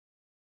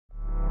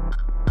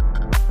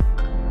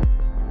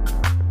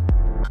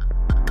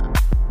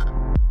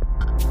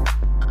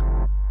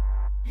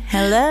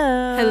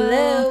Hello.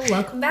 Hello.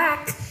 Welcome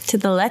back to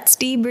the Let's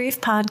Debrief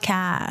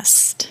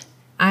podcast.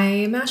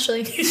 I'm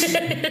Ashley.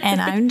 And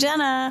I'm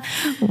Jenna.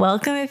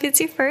 Welcome if it's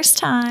your first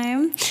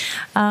time.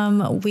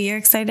 We are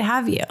excited to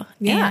have you.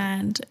 Yeah.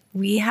 And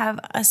we have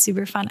a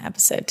super fun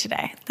episode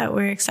today that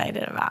we're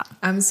excited about.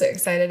 I'm so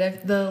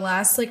excited. The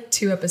last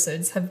 2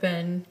 episodes have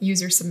been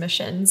user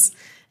submissions.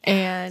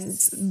 And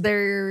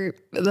they're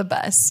the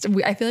best.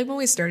 I feel like when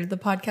we started the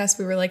podcast,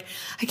 we were like,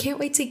 I can't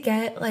wait to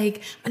get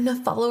enough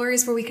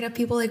followers where we can have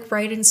people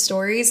write in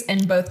stories.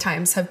 And both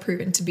times have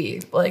proven to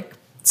be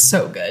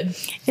so good.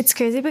 It's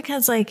crazy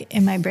because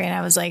in my brain,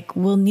 I was like,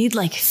 we'll need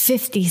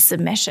 50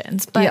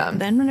 submissions. But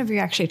then whenever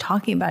you're actually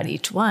talking about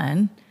each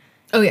one.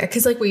 Oh yeah.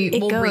 Cause we'll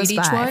read each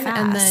one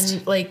fast.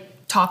 and then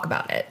talk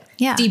about it.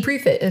 Yeah.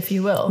 Debrief it, if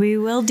you will. We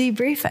will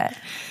debrief it.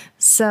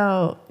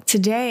 So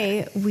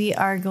today we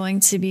are going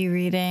to be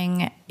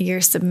reading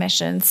your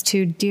submissions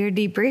to Dear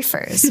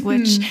Debriefers,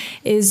 which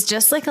is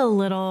just a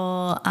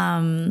little,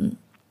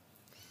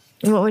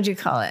 what would you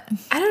call it?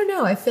 I don't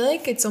know. I feel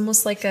like it's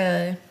almost like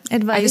a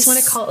advice. I just want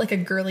to call it a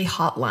girly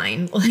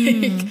hotline.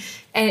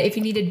 And if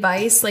you need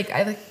advice,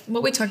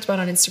 what we talked about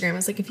on Instagram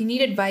is if you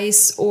need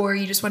advice or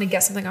you just want to get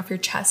something off your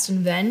chest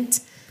and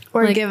vent.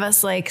 Or give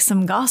us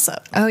some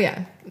gossip. Oh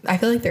yeah. I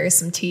feel like there is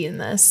some tea in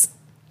this.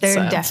 There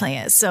definitely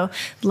is. So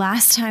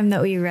last time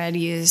that we read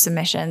user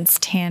submissions,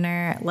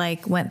 Tanner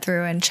went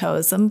through and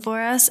chose them for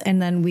us,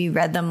 and then we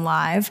read them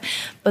live.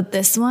 But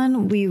this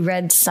one, we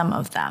read some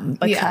of them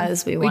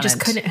because we just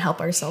couldn't help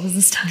ourselves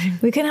this time.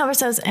 We couldn't help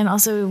ourselves, and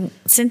also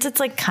since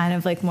it's kind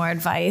of more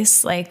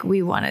advice,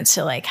 we wanted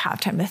to have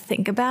time to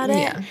think about it.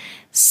 Yeah.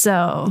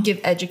 So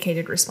give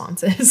educated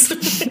responses.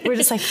 We're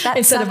just that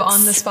instead sucks. of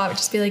on the spot,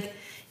 just be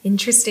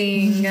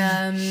interesting.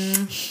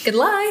 Good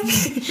luck.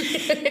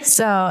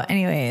 So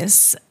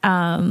anyways,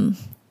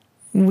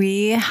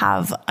 we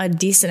have a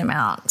decent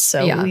amount.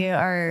 So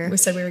we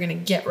said we were going to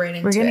get right into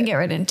it. We're going to get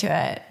right into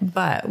it.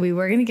 But we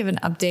were going to give an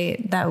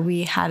update that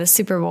we had a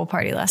Super Bowl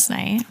party last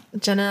night.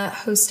 Jenna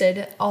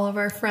hosted all of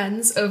our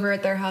friends over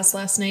at their house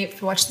last night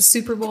to watch the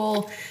Super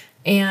Bowl.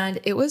 And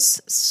it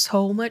was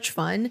so much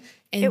fun.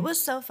 And it was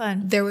so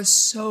fun. There was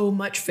so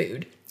much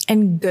food.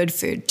 And good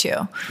food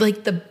too.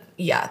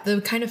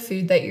 The kind of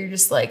food that you're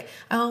just I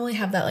only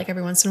have that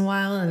every once in a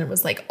while, and it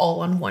was all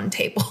on one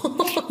table.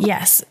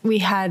 Yes, we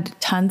had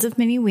tons of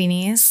mini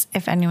weenies,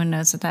 if anyone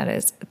knows what that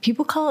is.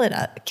 People call it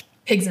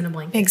pigs in a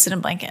blanket. Pigs in a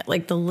blanket,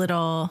 the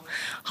little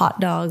hot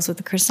dogs with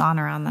the croissant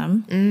around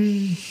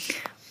them.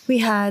 We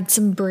had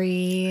some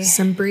brie.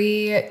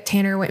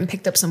 Tanner went and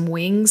picked up some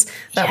wings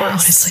that were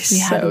honestly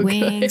we so had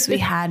wings. good. We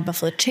had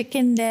buffalo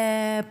chicken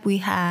dip. We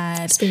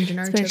had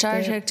spinach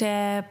artichoke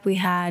dip. We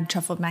had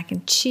truffled mac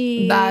and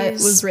cheese. That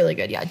was really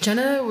good. Yeah,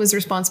 Jenna was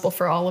responsible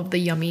for all of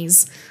the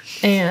yummies,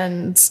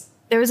 and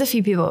there was a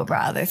few people who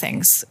brought other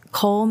things.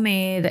 Cole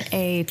made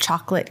a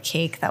chocolate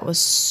cake that was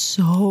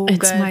so good.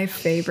 It's my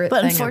favorite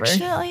but thing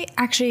unfortunately,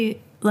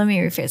 actually, let me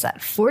rephrase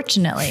that.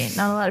 Fortunately,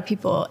 not a lot of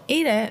people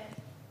ate it.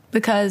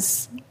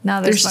 Because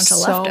now there's a bunch of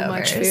leftovers.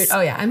 Much food.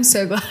 Oh yeah, I'm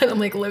so glad. I'm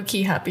low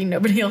key happy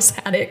nobody else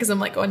had it because I'm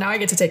now I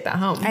get to take that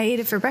home. I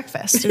ate it for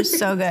breakfast. It was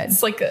so good.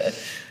 It's a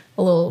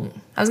little.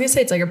 I was gonna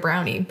say it's like a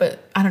brownie,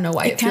 but I don't know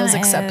why it feels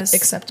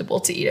acceptable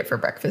to eat it for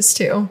breakfast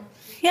too.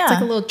 Yeah,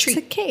 it's a little treat.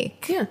 It's a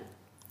cake. Yeah,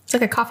 it's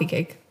like a coffee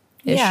cake.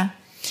 Yeah.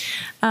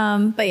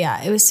 But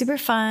yeah, it was super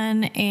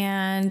fun,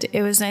 and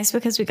it was nice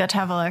because we got to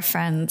have all our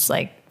friends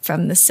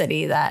from the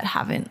city that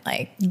haven't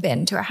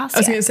been to our house yet.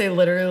 I was going to say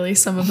literally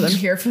some of them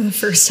here for the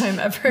first time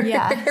ever.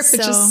 Yeah.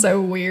 Which is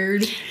so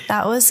weird.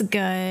 That was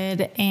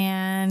good.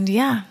 And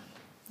yeah,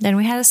 then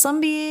we had a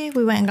Slumby.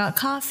 We went and got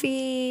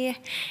coffee,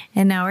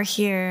 and now we're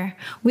here.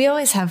 We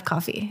always have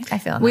coffee, I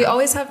feel. We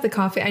always have the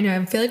coffee. I know.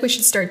 I feel we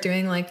should start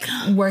doing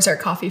where's our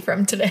coffee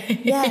from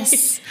today?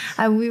 Yes.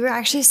 We were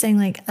actually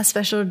saying a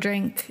special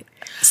drink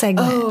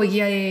segment. Oh,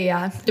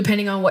 yeah.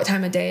 Depending on what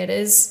time of day it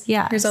is.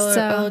 Yeah. Here's a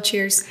little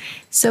cheers.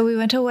 So we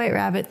went to White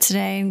Rabbit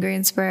today in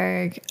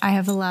Greensburg. I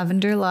have a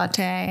lavender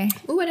latte.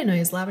 Oh, I didn't know it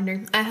was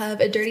lavender. I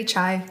have a dirty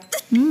chai.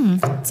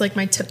 It's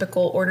my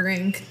typical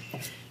ordering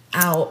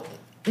out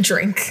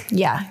drink.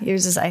 Yeah.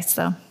 Yours is iced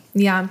though.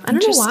 Yeah. I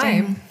don't know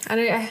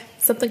why.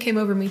 Something came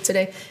over me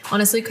today.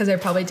 Honestly, because I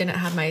probably didn't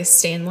have my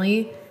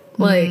Stanley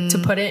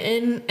to put it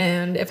in.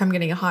 And if I'm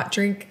getting a hot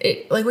drink,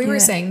 we were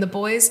saying, the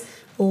boys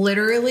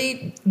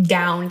literally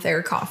downed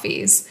their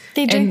coffees.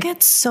 They drink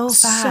it so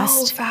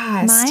fast. So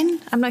fast. Mine?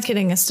 I'm not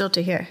kidding. It's still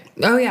to here.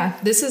 Oh yeah.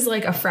 This is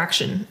a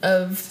fraction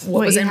of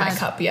what was in my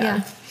cup.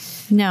 Yeah.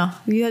 No,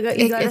 you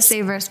got to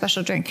savor a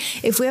special drink.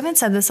 If we haven't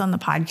said this on the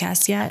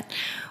podcast yet,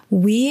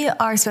 we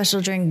are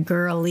special drink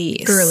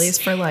girlies. Girlies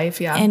for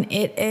life. Yeah. And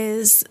it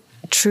is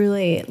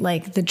truly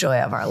the joy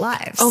of our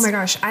lives. Oh my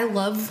gosh. I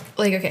love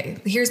okay,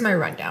 here's my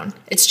rundown.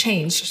 It's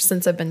changed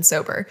since I've been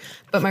sober,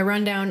 but my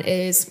rundown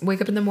is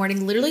wake up in the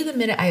morning. Literally the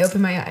minute I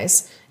open my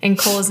eyes and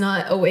Cole is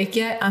not awake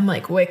yet, I'm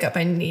wake up.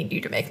 I need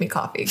you to make me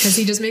coffee. Cause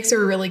he just makes a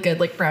really good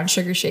brown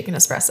sugar shake and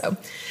espresso.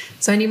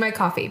 So I need my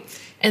coffee.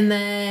 And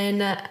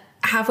then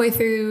halfway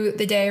through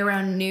the day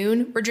around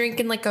noon, we're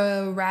drinking like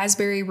a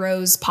raspberry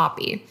rose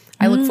poppy.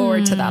 I look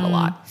forward to that a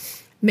lot.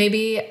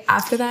 Maybe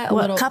after that,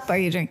 What cup are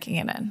you drinking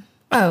it in?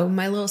 Oh,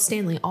 my little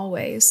Stanley,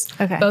 always.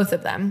 Okay. Both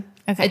of them.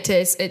 Okay.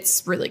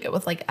 It's really good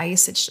with like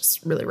ice. It's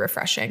just really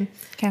refreshing.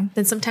 Okay.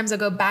 Then sometimes I'll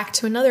go back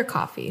to another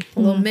coffee, a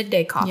little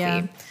midday coffee.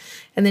 Yeah.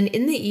 And then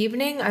in the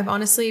evening, I've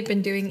honestly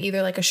been doing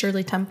either like a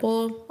Shirley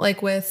Temple,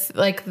 like with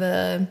like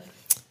the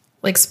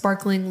like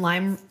sparkling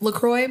lime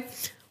LaCroix,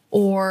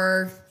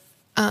 or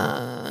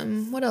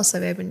what else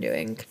have I been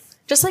doing?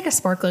 Just like a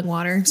sparkling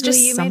water. It's just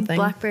you something. made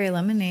blackberry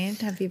lemonade.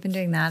 Have you been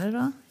doing that at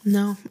all?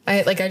 No,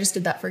 I just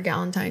did that for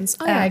Galentine's.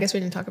 Oh yeah, I guess we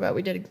didn't talk about.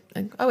 We did.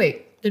 Oh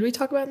wait, did we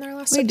talk about it in our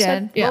last? We episode?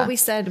 did. Yeah. Well, we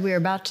said we were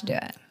about to do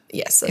it.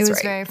 Yes, that's It was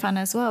right. very fun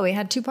as well. We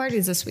had 2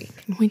 parties this week.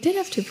 We did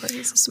have 2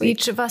 parties this week.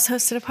 Each of us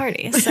hosted a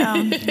party. So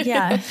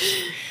yeah.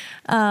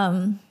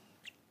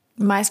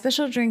 My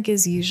special drink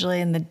is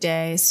usually in the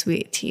day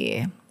sweet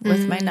tea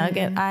with my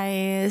nugget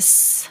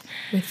ice.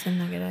 With the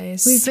nugget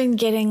ice. We've been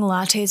getting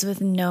lattes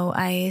with no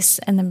ice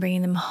and then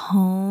bringing them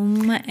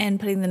home and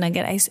putting the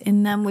nugget ice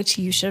in them, which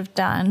you should have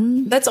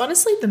done. That's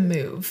honestly the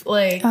move.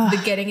 Like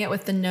the getting it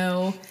with the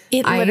no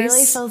It ice.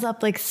 literally fills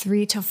up like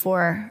 3 to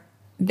 4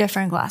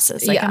 different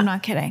glasses. Like, Yeah. I'm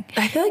not kidding.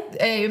 I feel like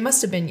it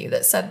must have been you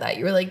that said that.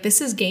 You were like,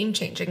 this is game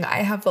changing. I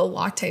have a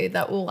latte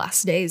that will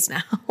last days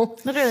now.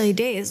 Literally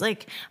days.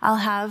 Like, I'll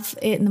have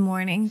it in the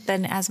morning,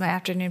 then as my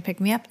afternoon pick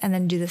me up, and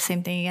then do the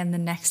same thing again the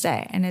next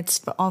day. And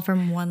it's all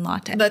from one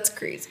latte. That's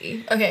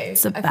crazy. Okay.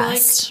 It's the I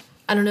best. feel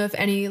like, I don't know if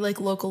any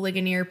like local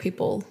Ligonier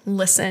people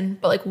listen,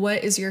 but like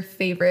what is your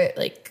favorite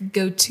like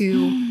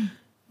go-to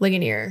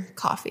Ligonier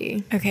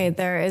coffee? Okay,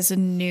 there is a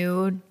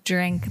new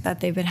drink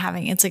that they've been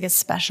having. It's like a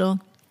special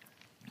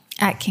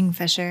at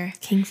Kingfisher.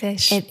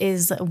 Kingfish. It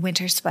is a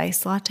winter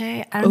spice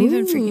latte. I don't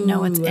even freaking know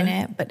what's in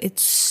it, but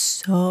it's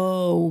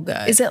so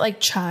good. Is it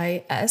like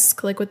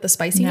chai-esque, like with the No,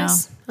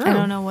 spiciness? I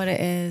don't know what it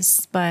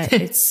is, but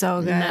it's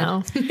so good.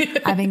 No.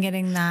 I've been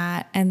getting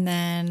that, and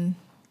then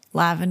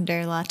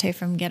lavender latte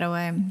from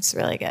Getaway. It's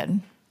really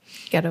good.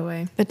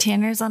 Getaway. But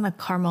Tanner's on a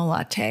caramel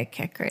latte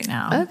kick right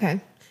now.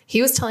 Okay.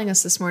 He was telling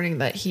us this morning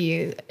that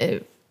he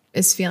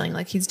is feeling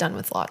like he's done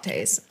with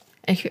lattes.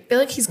 I feel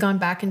like he's gone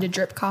back into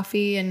drip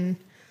coffee and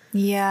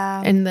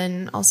Yeah,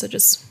 then also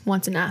just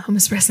wants an at-home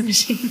espresso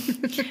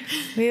machine.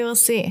 we will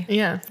see.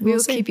 Yeah, We will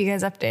see. keep you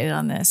guys updated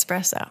on the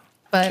espresso.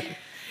 But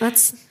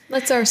that's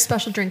our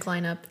special drink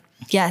lineup.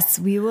 Yes,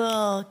 we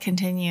will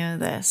continue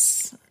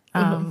this.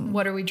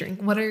 What are we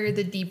drinking? What are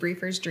the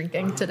debriefers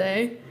drinking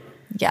today?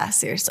 Yeah,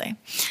 seriously.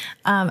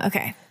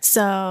 Okay,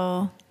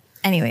 so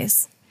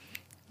anyways,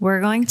 we're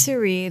going to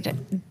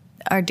read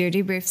our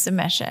Dirty Brief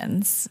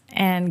submissions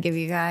and give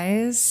you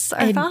guys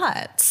our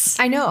thoughts.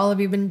 I know all of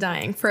you have been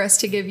dying for us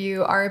to give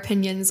you our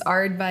opinions,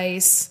 our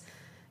advice.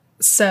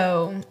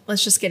 So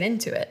let's just get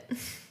into it.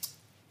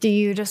 Do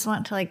you just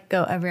want to like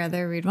go every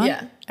other read one?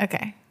 Yeah.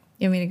 Okay.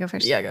 You want me to go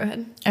first? Yeah, go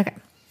ahead. Okay.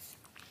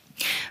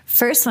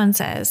 First one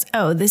says,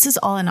 oh, this is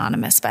all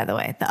anonymous, by the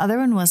way. The other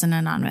one wasn't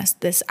anonymous.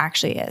 This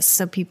actually is.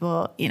 So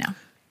people, you know.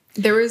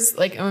 There was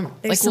like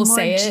we'll some more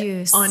say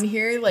juice. it on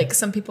here. Like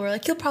some people are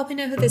like, you'll probably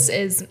know who this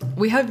is.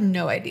 We have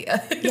no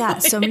idea. Yeah,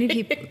 so many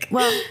people.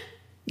 Well,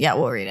 yeah,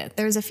 we'll read it.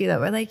 There was a few that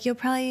were like, you'll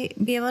probably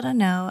be able to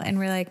know. And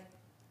we're like,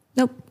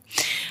 nope.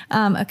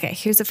 Okay,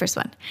 here's the first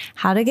one.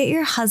 How to get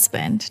your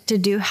husband to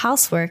do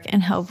housework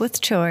and help with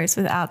chores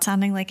without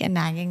sounding like a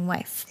nagging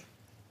wife.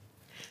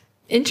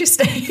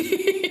 Interesting.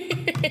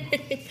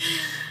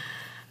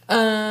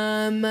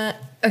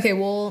 Okay,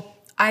 well,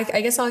 I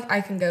guess I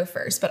can go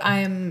first, but I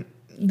am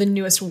the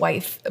newest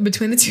wife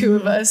between the two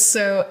of us,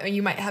 so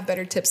you might have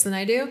better tips than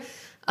I do.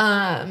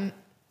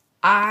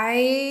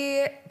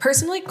 I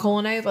personally, Cole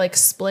and I have like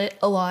split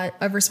a lot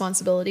of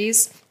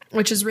responsibilities,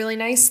 which is really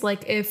nice.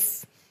 Like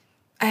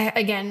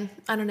I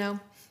don't know.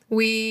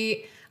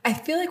 I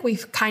feel like we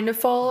kind of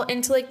fall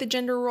into like the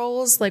gender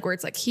roles, like where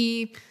it's like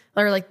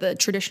or like the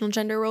traditional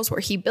gender roles where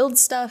he builds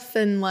stuff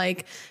and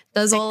like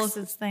does all of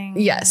Fixes things,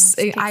 Yes.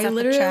 picks I up the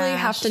literally trash.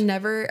 have to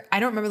I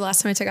don't remember the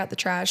last time I took out the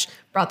trash,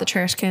 brought the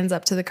trash cans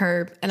up to the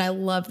curb. And I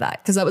love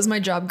that because that was my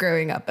job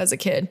growing up as a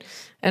kid.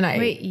 And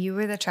Wait, you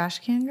were the trash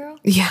can girl?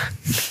 yeah.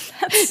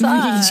 That Me,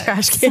 sucks.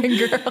 trash can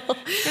girl. Oh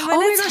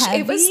my it's gosh,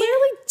 it was heavy?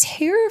 literally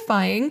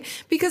terrifying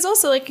because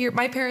also like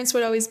my parents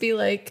would always be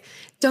like,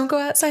 don't go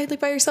outside like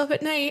by yourself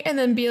at night, and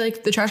then be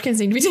like, the trash cans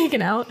need to be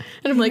taken out.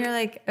 And I'm like, You're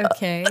like,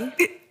 okay.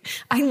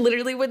 I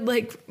literally would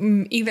like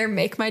either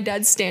make my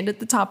dad stand at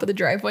the top of the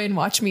driveway and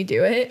watch me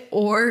do it,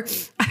 or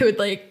I would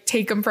like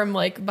take him from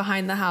like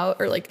behind the house,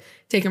 or like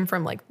take him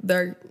from like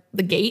the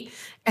gate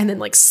and then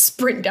like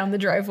sprint down the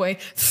driveway,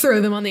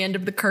 throw them on the end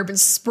of the curb and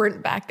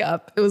sprint back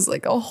up. It was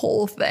like a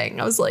whole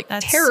thing. I was like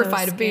That's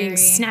terrified so of being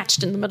scary.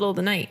 snatched in the middle of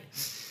the night.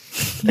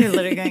 You're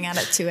literally going out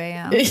at 2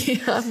 a.m. Yeah,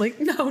 I'm like,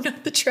 no,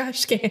 not the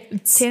trash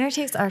cans. Tanner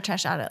takes our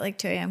trash out at like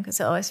 2 a.m. because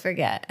he'll always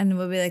forget. And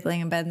we'll be like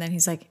laying in bed and then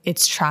he's like,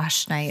 it's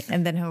trash night.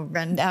 And then he'll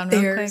run down real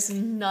There's quick.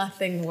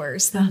 nothing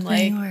worse than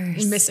Nothing like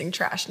worse. missing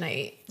trash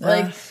night.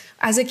 Like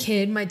as a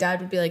kid, my dad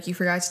would be like, you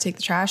forgot to take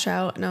the trash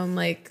out. And I'm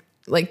like,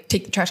 like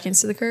take the trash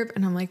cans to the curb.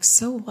 And I'm like,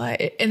 so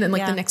what? And then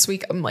like the Yeah. next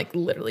week I'm like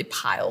literally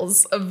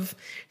piles of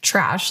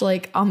trash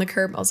like on the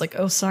curb. I was like,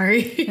 oh,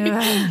 sorry.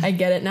 I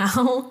get it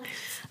now.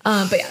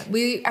 But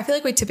yeah, I feel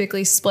like we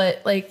typically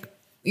split like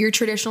your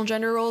traditional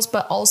gender roles,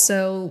 but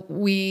also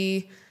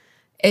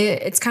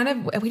it's kind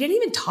of, we didn't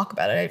even talk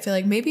about it. I feel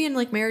like maybe in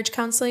like marriage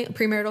counseling,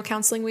 premarital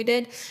counseling we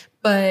did,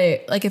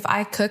 but like if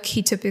I cook,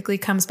 he typically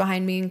comes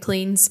behind me and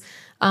cleans.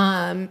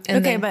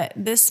 But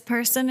this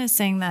person is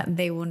saying that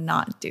they will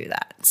not do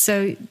that.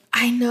 So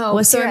I know.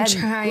 What's So your I'm end-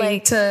 trying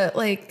like- to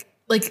like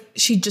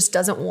she just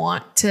doesn't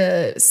want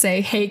to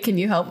say, hey, can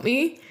you help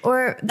me?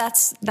 or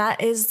that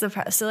is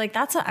the so like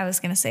that's what I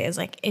was gonna say is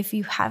like if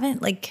you haven't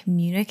like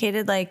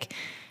communicated like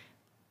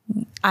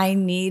I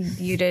need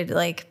you to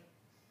like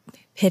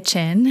pitch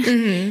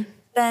in,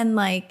 then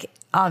like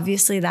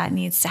obviously that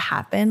needs to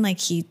happen. Like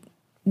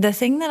the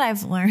thing that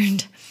I've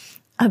learned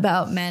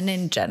about men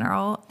in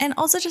general and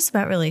also just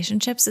about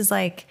relationships is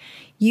like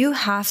you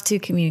have to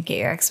communicate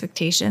your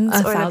expectations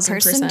or the 1,000%.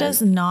 person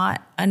does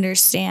not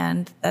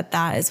understand that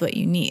that is what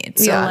you need.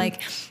 So Yeah.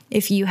 like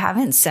if you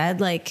haven't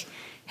said like,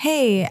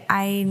 hey,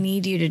 I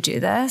need you to do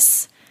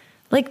this,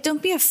 like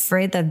don't be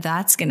afraid that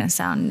that's going to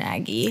sound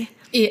naggy.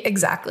 Yeah,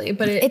 exactly.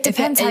 But It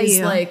depends if how it is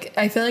you- like,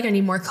 I feel like I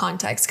need more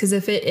context because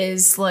if it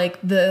is like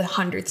the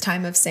 100th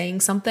time of saying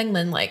something,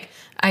 then like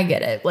I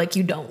get it. Like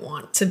you don't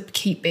want to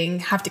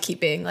have to keep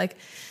being like,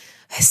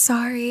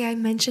 sorry, I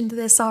mentioned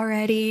this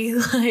already.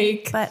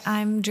 Like, But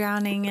I'm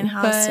drowning in but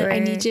housework. I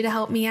need you to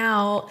help me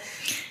out.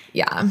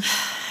 Yeah.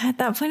 At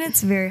that point,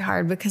 it's very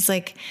hard because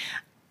like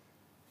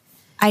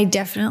I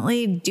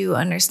definitely do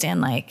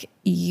understand like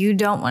you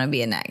don't want to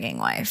be a nagging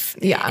wife.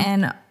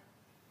 Yeah.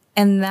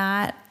 And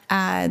that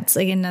adds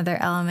like another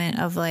element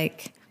of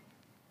like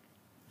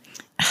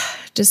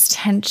just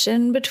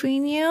tension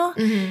between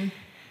you.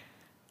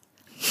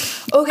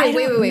 Okay, I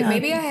wait. don't know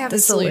Maybe I have the a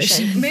solution.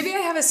 solution. Maybe I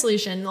have a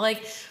solution.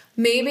 Like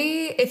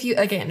maybe if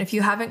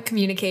you haven't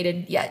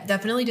communicated yet,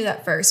 definitely do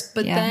that first.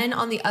 But Yeah. then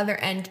on the other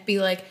end, be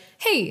like,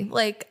 hey,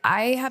 like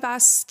I have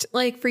asked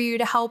like for you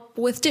to help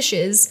with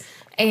dishes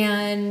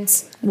and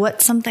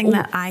What's something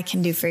that I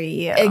can do for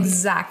you?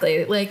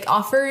 exactly like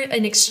offer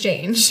an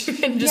exchange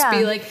and just Yeah.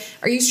 be like,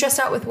 are you stressed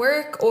out with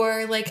work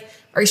or like,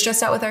 are you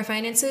stressed out with our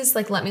finances?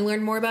 Like, let me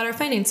learn more about our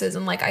finances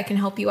and like I can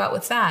help you out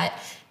with that.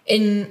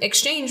 In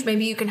exchange,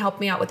 maybe you can help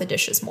me out with the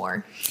dishes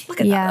more.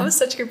 Look at that. Yeah. That was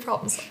such a good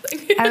problem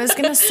solving. I was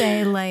going to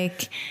say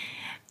like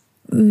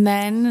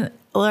men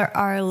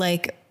are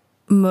like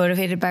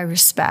motivated by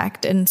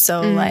respect. And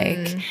so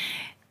like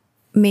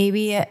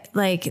maybe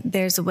like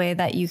there's a way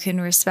that you can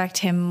respect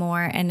him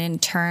more. And in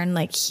turn,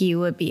 like he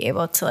would be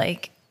able to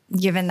like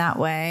give in that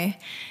way.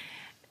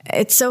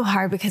 It's so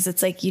hard because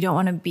it's like, you don't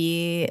want to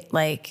be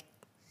like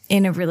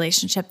in a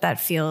relationship that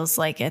feels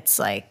like it's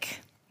like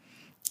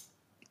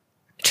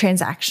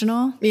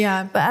transactional.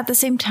 Yeah. But at the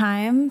same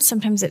time,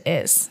 sometimes it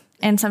is.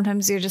 And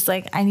sometimes you're just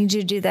like, I need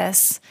you to do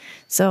this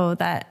so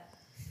that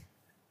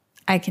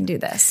I can do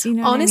this. You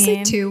know Honestly, what I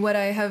mean? too, what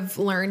I have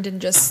learned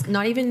and just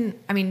not even,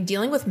 I mean,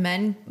 dealing with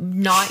men,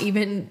 not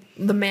even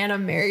the man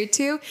I'm married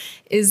to,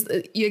 is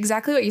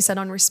exactly what you said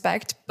on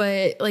respect.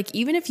 But like,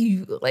 even if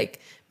you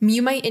like,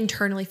 you might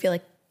internally feel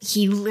like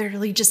he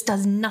literally just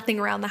does nothing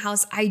around the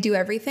house. I do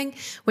everything.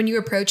 When you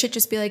approach it,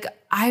 just be like,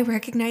 I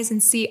recognize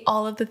and see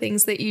all of the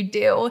things that you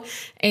do.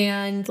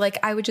 And like,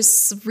 I would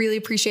just really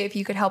appreciate if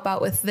you could help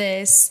out with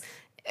this.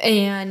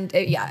 And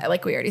yeah,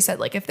 like we already said,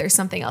 like if there's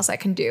something else I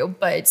can do,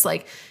 but it's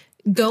like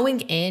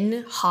going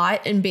in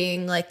hot and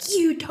being like,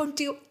 you don't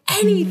do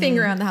anything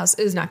around the house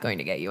is not going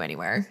to get you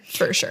anywhere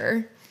for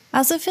sure. I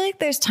also feel like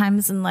there's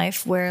times in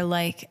life where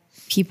like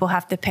people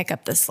have to pick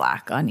up the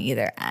slack on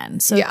either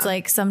end. So Yeah. it's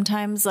like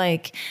sometimes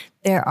like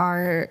there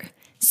are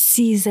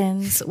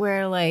seasons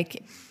where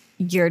like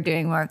you're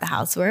doing more of the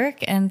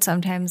housework and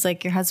sometimes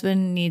like your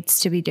husband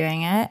needs to be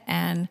doing it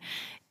and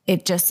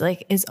it just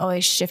like is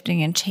always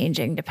shifting and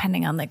changing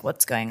depending on like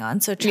what's going on.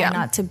 So try Yeah.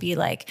 not to be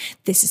like,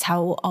 this is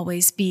how it will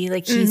always be.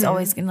 Like he's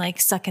always gonna like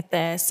suck at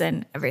this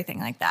and everything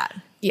like that.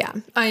 Yeah.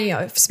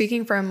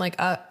 Speaking from like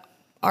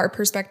our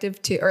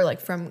perspective too, or like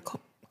from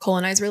Cole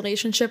and I's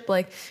relationship,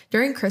 like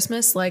during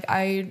Christmas, like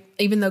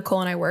even though Cole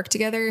and I work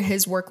together,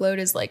 his workload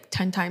is like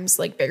 10 times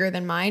like bigger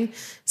than mine.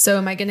 So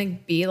am I going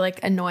to be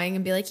like annoying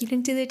and be like, you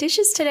didn't do the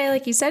dishes today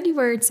like you said you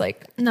were? It's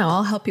like, no,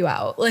 I'll help you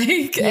out.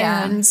 Like,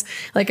 Yeah. and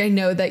like, I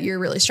know that you're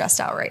really stressed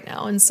out right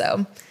now. And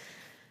so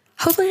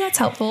hopefully that's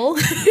helpful.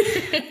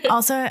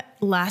 Also,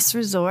 last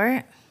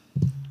resort,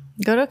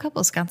 go to a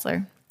couples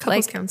counselor.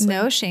 Couples like, counseling.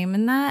 no shame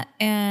in that.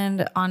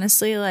 And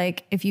honestly,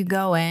 like if you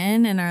go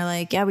in and are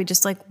like, yeah, we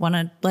just like want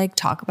to like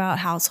talk about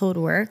household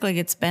work, like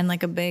it's been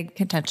like a big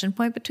contention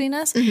point between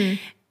us.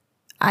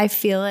 I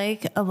feel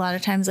like a lot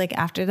of times, like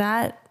after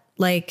that,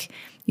 like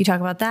you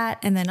talk about that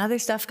and then other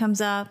stuff comes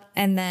up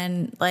and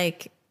then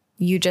like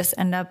you just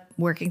end up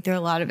working through a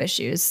lot of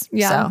issues.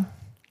 Yeah. So,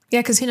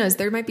 Yeah. Cause who knows,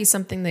 there might be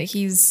something that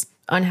he's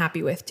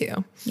unhappy with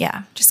too.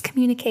 yeah. Just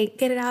communicate,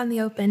 get it out in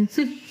the open.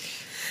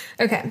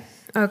 Okay.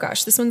 Oh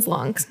gosh, this one's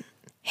long.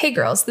 Hey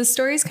girls, this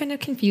story is kind of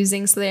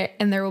confusing,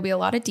 and there will be a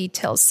lot of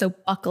details, so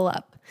buckle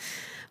up.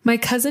 My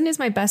cousin is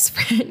my best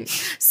friend.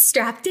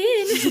 Strapped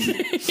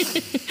in.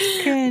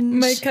 Cringe.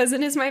 My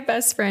cousin is my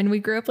best friend. We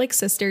grew up like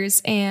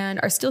sisters and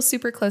are still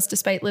super close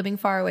despite living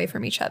far away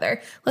from each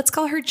other. Let's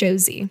call her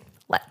Josie.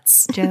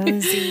 Let's.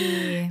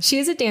 Josie. She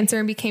is a dancer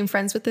and became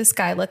friends with this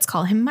guy. Let's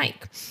call him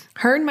Mike.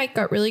 Her and Mike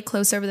got really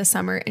close over the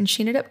summer, and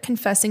he ended up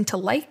confessing to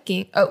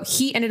liking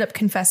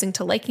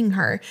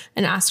her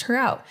and asked her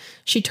out.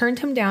 She turned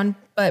him down,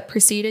 but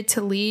proceeded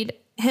to lead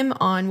him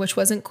on, which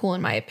wasn't cool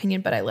in my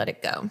opinion, but I let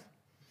it go.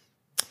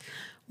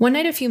 One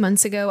night a few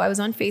months ago, I was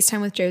on FaceTime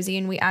with Josie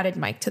and we added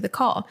Mike to the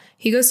call.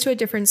 He goes to a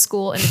different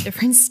school in a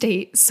different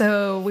state,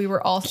 so we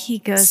were all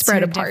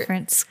spread apart.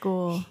 Different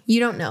school. You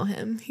don't know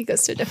him. He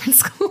goes to a different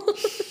school.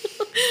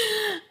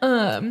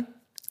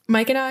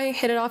 Mike and I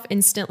hit it off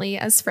instantly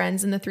as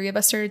friends, and the three of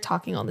us started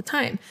talking all the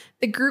time.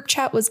 The group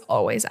chat was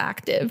always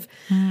active.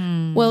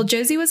 Well,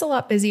 Josie was a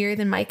lot busier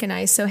than Mike and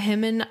I, so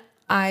him and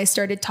I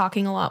started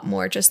talking a lot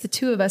more, just the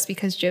two of us,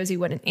 because Josie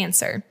wouldn't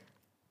answer.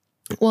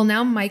 Well,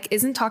 now Mike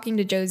isn't talking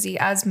to Josie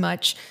as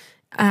much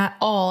at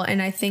all,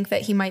 and I think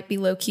that he might be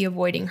low-key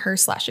avoiding her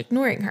 /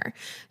 ignoring her.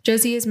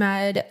 Josie is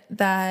mad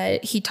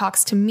that he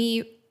talks to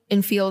me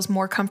and feels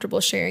more comfortable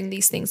sharing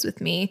these things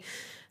with me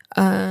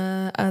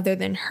other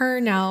than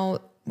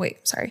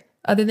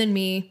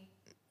me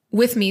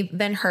with me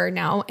than her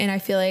now, and I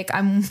feel like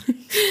I'm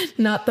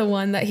not the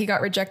one that he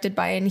got rejected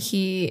by, and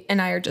he and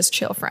I are just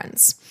chill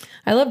friends.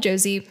 I love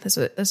Josie. This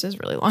is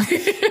really long.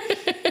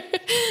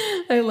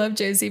 I love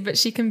Josie, but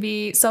she can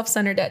be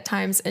self-centered at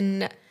times,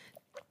 and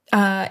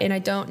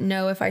I don't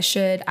know if I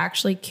should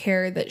actually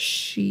care that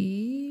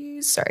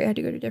sorry, I had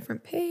to go to a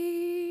different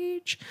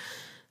page.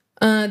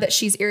 That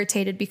she's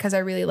irritated because I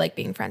really like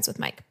being friends with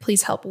Mike.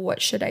 Please help.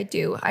 What should I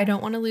do? I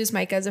don't want to lose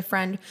Mike as a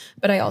friend,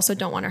 but I also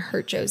don't want to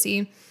hurt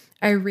Josie.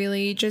 I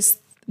really just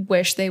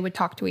wish they would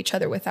talk to each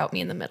other without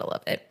me in the middle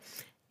of it.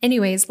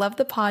 Anyways, love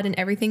the pod and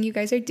everything you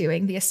guys are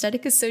doing. The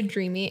aesthetic is so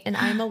dreamy, and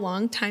I'm a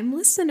long-time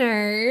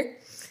listener.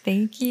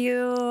 Thank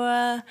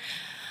you.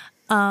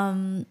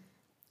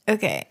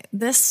 Okay,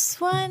 this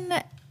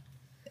one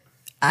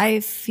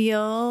I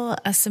feel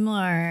a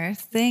similar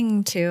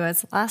thing to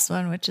as the last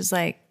one, which is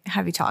like,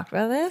 have you talked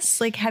about this?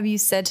 Like, have you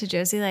said to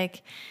Josie,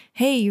 like,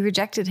 hey, you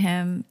rejected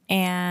him,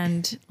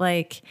 and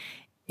like,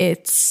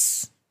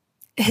 it's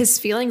his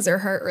feelings are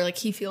hurt, or like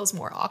he feels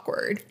more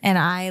awkward, and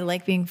I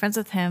like being friends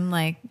with him.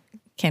 Like,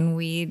 can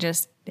we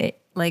just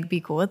like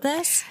be cool with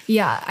this?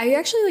 Yeah, I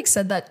actually like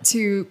said that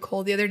to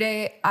Cole the other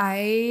day.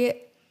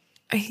 I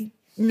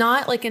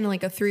not like in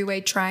like a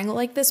 3-way triangle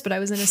like this, but I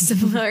was in a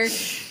similar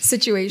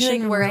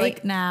situation where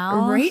right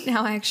now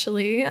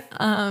actually,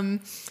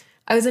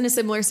 I was in a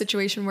similar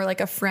situation where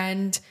like a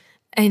friend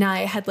and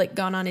I had like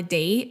gone on a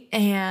date,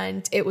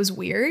 and it was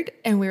weird,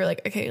 and we were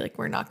like, okay, like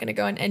we're not going to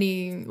go on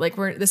any, like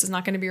this is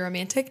not going to be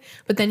romantic.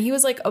 But then he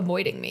was like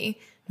avoiding me,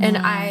 and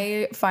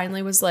I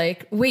finally was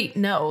like, wait,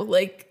 no,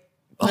 like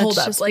hold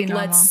up, like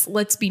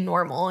let's be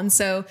normal. And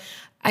so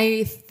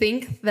I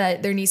think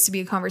that there needs to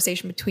be a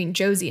conversation between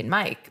Josie and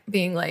Mike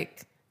being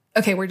like,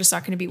 okay, we're just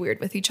not going to be weird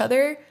with each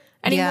other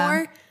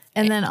anymore. Yeah.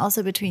 And then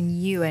also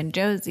between you and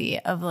Josie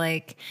of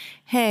like,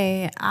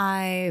 hey,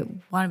 I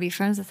want to be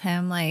friends with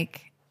him.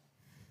 Like,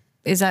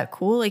 is that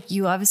cool? Like,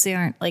 you obviously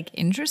aren't like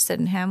interested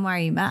in him. Why are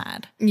you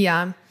mad?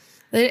 Yeah,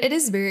 it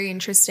is very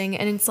interesting.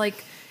 And it's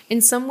like, in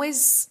some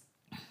ways,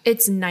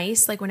 it's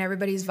nice, like when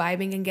everybody's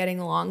vibing and getting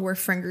along, where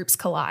friend groups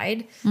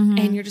collide,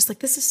 and you're just like,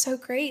 this is so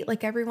great.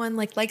 Like everyone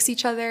like likes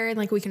each other, and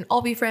like we can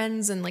all be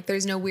friends, and like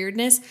there's no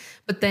weirdness.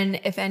 But then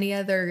if any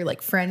other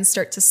like friends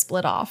start to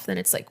split off, then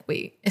it's like,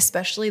 wait,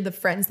 especially the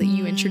friends that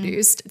you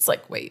introduced. It's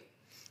like, wait,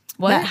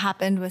 what? That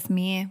happened with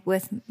me,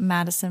 with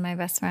Madison, my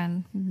best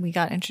friend. We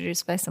got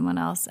introduced by someone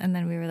else, and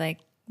then we were like,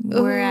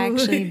 we're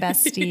actually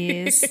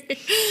besties.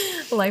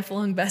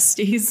 Lifelong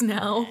besties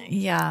now.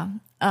 Yeah.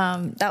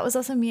 That was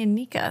also me and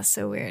Nika.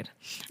 So weird.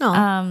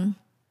 Oh.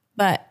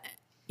 But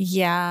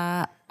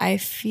yeah, I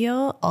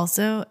feel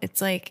also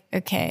it's like,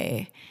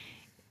 okay,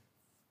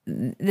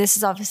 this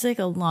is obviously like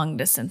a long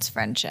distance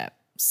friendship.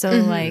 So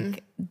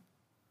like,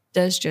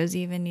 does Josie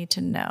even need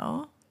to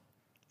know?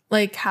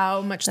 Like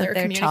how much they're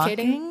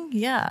communicating? Talking?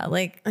 Yeah.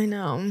 Like, I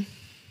know.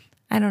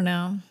 I don't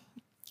know.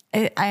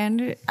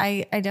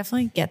 I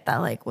definitely get that.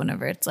 Like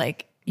whenever it's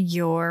like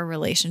your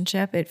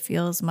relationship, it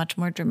feels much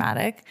more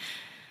dramatic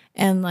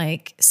and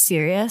like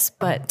serious.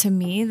 But to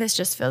me, this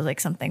just feels like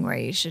something where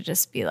you should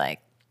just be like,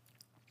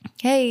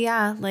 hey,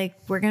 yeah, like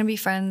we're going to be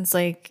friends.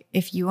 Like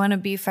if you want to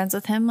be friends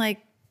with him, like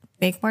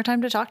make more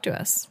time to talk to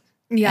us.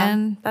 Yeah.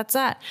 And that's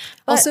that.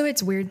 But also,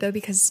 it's weird though,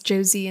 because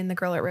Josie and the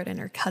girl that wrote in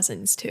are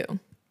cousins too.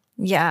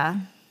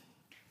 Yeah.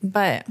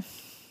 But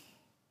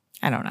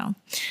I don't know.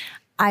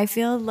 I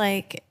feel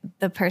like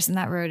the person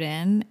that wrote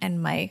in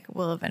and Mike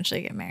will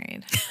eventually get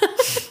married.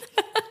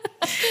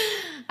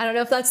 I don't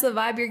know if that's the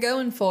vibe you're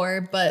going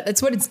for, but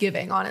that's what it's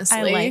giving, honestly.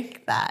 I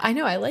like that. I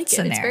know, I like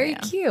scenario. it. It's very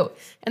cute.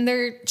 And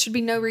there should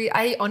be no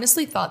I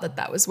honestly thought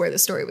that was where the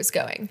story was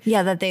going.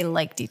 Yeah, that they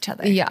liked each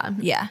other. Yeah.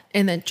 Yeah.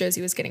 And that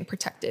Josie was getting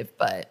protective,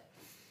 but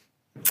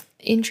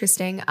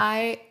interesting.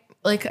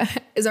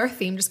 Is our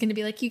theme just going to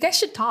be like, you guys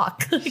should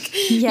talk? Like,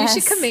 yes.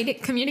 You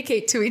should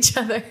communicate to each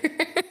other.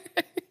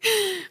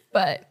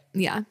 But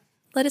yeah,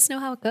 let us know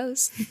how it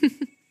goes.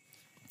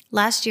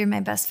 Last year,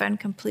 my best friend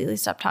completely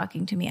stopped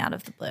talking to me out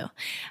of the blue.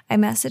 I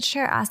messaged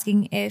her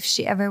asking if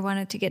she ever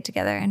wanted to get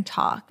together and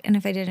talk and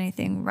if I did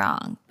anything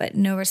wrong, but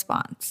no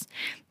response.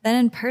 Then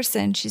in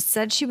person, she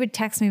said she would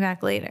text me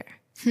back later.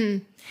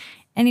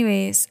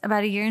 Anyways,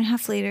 about a year and a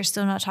half later,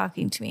 still not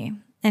talking to me.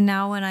 And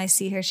now when I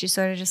see her, she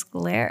sort of just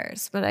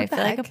glares. But I feel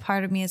like a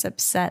part of me is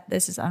upset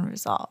this is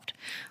unresolved.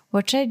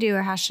 What should I do,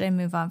 or how should I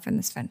move on from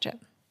this friendship?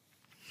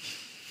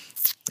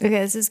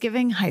 Okay, this is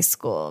giving high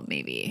school,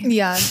 maybe.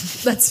 Yeah,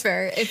 that's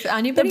fair. If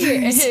anybody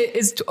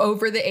is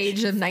over the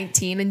age of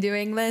 19 and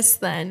doing this,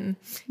 then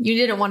you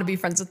didn't want to be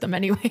friends with them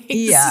anyways.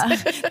 Yeah.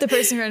 The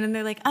person who and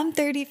they're like, I'm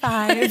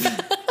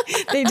 35.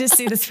 They just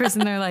see this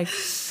person, they're like,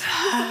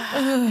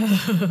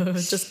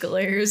 just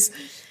glares.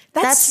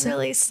 That's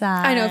really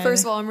sad. I know.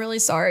 First of all, I'm really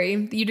sorry.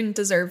 You didn't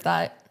deserve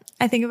that.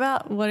 I think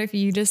about what if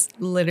you just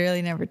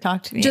literally never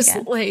talk to me just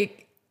again?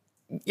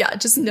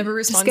 Just never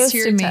responds to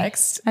your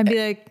text. I'd be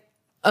like,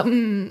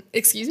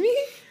 excuse me?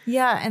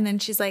 Yeah. And then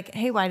she's like,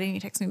 hey, why didn't you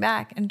text me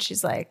back? And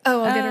she's like,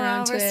 oh, I'll get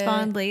around to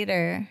respond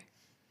later.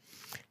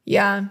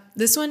 Yeah.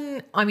 This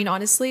one, I mean,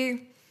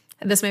 honestly,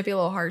 this might be a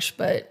little harsh,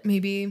 but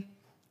maybe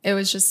it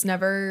was just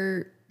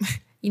never,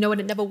 you know what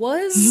it never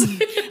was?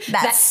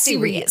 That's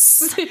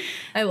serious.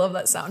 I love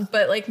that sound.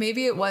 But like,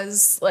 maybe it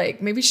was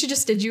like, maybe she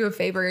just did you a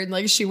favor and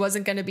like, she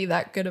wasn't going to be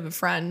that good of a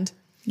friend.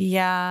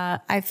 Yeah,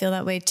 I feel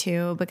that way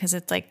too, because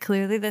it's like,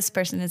 clearly this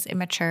person is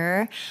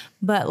immature,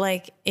 but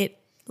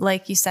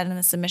like you said in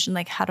the submission,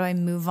 like, how do I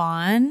move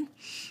on?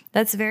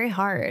 That's very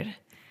hard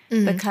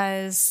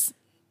because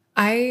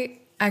I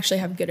actually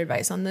have good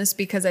advice on this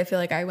because I feel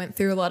like I went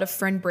through a lot of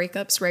friend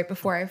breakups right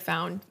before I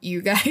found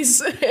you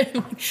guys,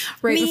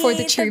 before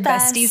the true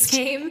besties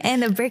came.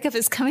 And the breakup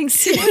is coming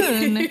soon.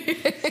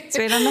 It's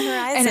right on the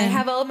horizon. And I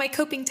have all of my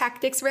coping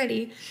tactics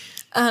ready.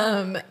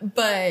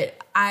 But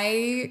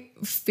I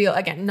feel,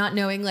 again, not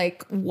knowing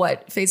like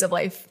what phase of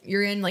life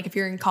you're in, like if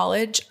you're in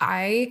college,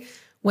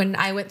 when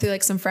I went through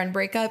like some friend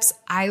breakups,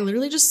 I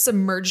literally just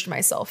submerged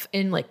myself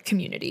in like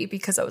community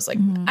because I was like,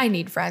 I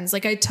need friends.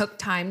 Like I took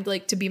time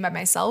like to be by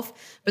myself,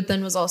 but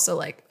then was also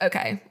like,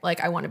 okay,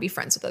 like I want to be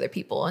friends with other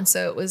people. And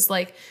so it was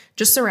like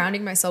just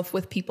surrounding myself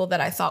with people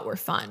that I thought were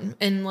fun.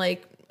 And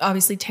like,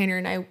 obviously Tanner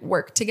and I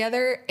worked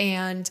together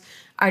and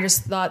I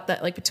just thought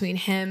that like between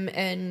him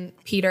and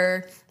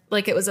Peter,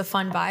 like it was a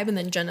fun vibe. And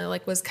then Jenna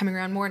like was coming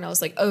around more and I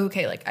was like, oh,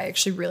 okay, like I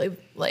actually really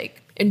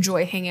like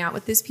enjoy hanging out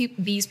with these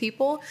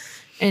people.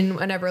 And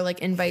whenever like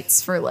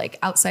invites for like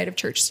outside of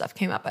church stuff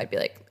came up, I'd be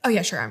like, oh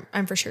yeah, sure.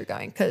 I'm for sure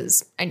going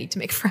because I need to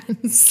make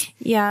friends.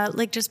 Yeah.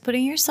 Like just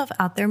putting yourself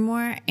out there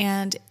more.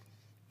 And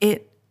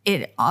it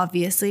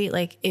obviously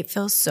like it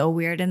feels so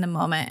weird in the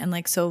moment and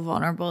like so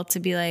vulnerable to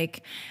be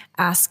like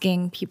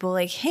asking people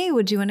like, hey,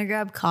 would you want to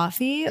grab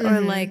coffee?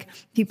 Or like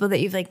people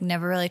that you've like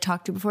never really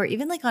talked to before,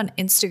 even like on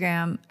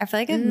Instagram. I feel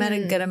like I've met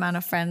a good amount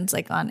of friends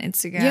like on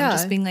Instagram,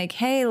 just being like,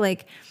 hey,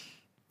 like,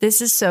 this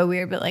is so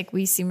weird, but like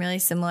we seem really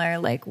similar.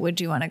 Like,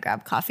 would you want to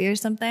grab coffee or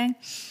something?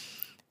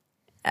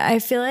 I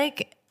feel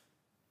like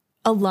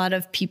a lot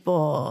of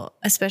people,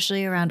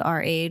 especially around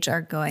our age,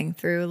 are going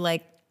through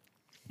like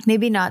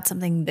maybe not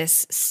something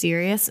this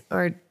serious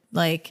or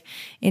like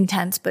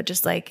intense, but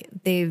just like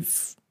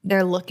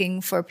they're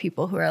looking for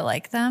people who are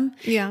like them.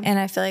 Yeah. And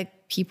I feel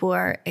like people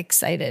are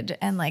excited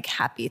and like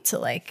happy to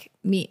like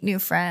meet new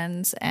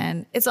friends.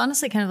 And it's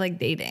honestly kind of like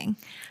dating.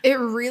 It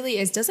really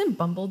is. Doesn't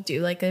Bumble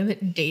do like a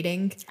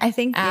dating I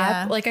think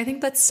app? Yeah. Like I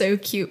think that's so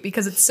cute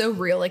because it's so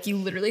real. Like you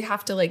literally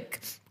have to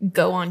like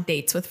go on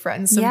dates with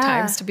friends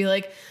sometimes to be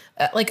like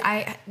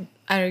I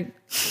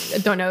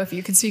don't know if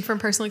you can speak from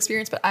personal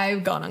experience, but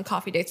I've gone on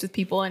coffee dates with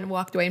people and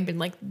walked away and been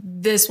like,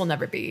 this will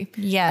never be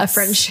a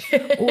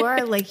friendship.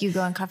 Or like you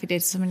go on coffee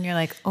dates with someone and you're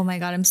like, oh my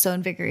God, I'm so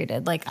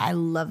invigorated. Like I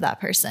love that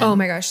person. Oh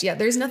my gosh. Yeah.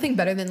 There's nothing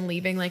better than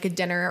leaving like a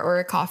dinner or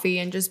a coffee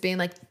and just being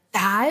like,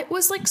 that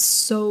was like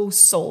so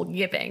soul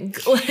giving.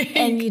 Like,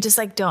 and you just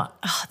like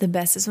the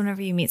best is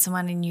whenever you meet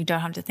someone and you don't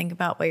have to think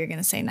about what you're going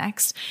to say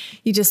next.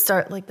 You just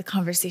start like the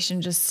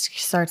conversation just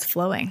starts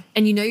flowing.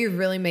 And you know, you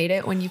really made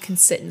it when you can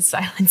sit in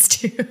silence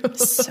too.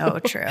 So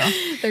true.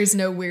 There's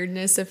no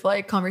weirdness if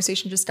like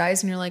conversation just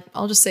dies and you're like,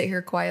 I'll just sit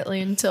here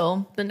quietly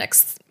until the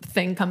next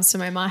thing comes to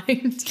my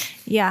mind.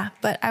 Yeah.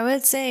 But I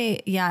would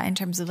say, yeah, in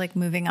terms of like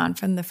moving on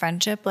from the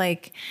friendship,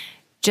 like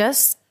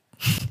just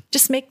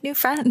make new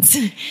friends.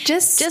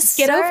 Just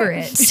get over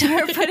it.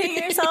 Start putting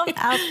yourself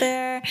out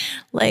there.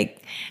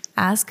 Like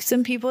ask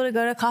some people to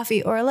go to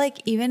coffee, or like,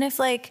 even if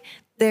like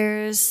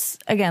there's,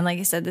 again, like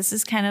you said, this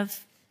is kind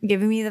of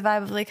giving me the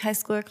vibe of like high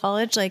school or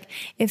college. Like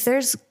if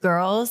there's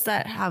girls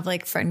that have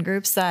like friend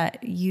groups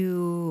that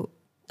you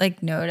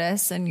like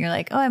notice and you're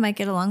like, oh, I might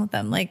get along with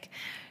them. Like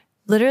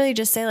literally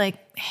just say like,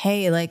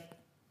 hey, like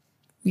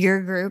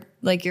your group,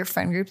 like your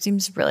friend group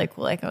seems really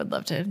cool. Like I would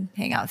love to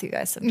hang out with you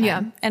guys sometime.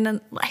 Yeah. And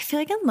then I feel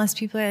like unless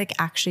people are like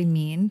actually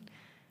mean,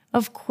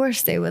 of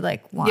course they would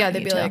like want Yeah,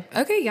 they'd be to. like,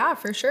 okay, yeah,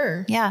 for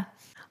sure. Yeah.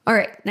 All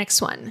right,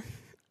 next one.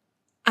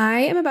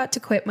 I am about to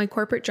quit my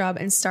corporate job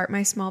and start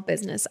my small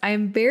business. I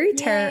am very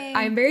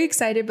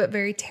excited, but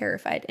very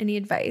terrified. Any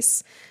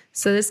advice?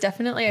 So this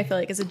definitely, I feel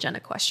like, is a Jenna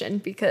question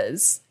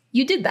because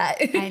you did that.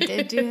 I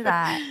did do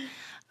that.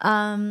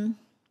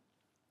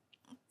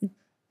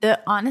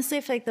 Honestly,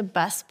 I feel like the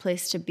best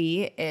place to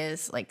be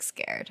is like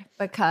scared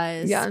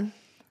because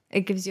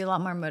it gives you a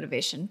lot more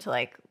motivation to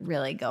like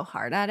really go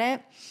hard at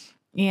it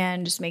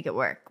and just make it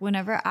work.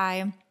 Whenever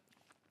I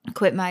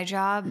quit my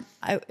job,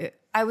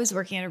 I was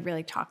working at a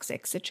really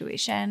toxic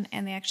situation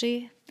and they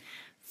actually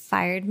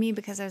fired me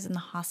because I was in the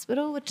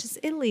hospital, which is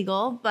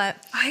illegal, but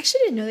I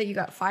actually didn't know that you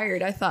got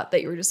fired. I thought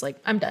that you were just like,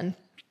 I'm done.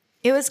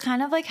 It was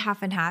kind of like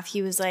half and half.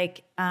 He was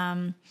like,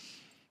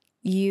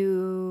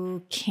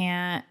 you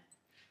can't,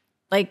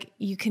 like,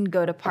 you can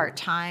go to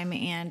part-time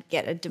and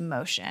get a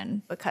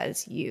demotion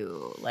because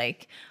you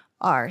like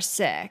are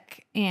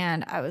sick.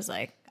 And I was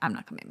like, I'm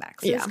not coming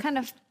back. So it's kind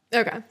of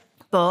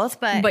both,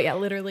 but yeah,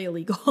 literally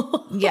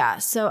illegal. Yeah.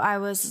 So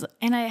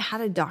and I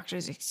had a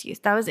doctor's excuse.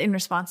 That was in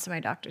response to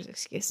my doctor's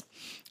excuse.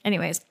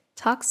 Anyways.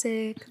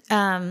 Toxic.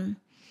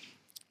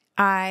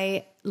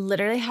 I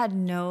literally had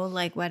no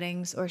like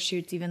weddings or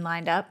shoots even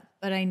lined up,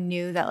 but I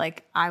knew that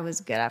like I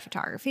was good at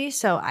photography.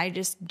 So I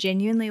just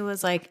genuinely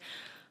was like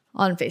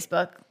on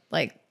Facebook,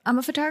 like, I'm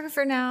a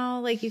photographer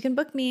now. Like, you can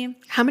book me.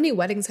 How many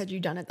weddings had you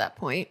done at that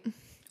point?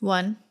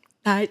 1.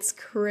 That's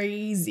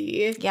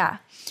crazy. Yeah.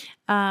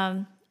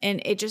 And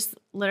it just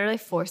literally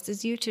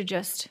forces you to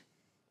just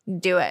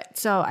do it.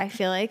 So I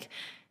feel like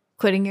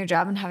quitting your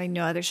job and having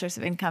no other source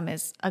of income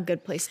is a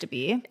good place to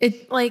be.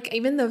 It like,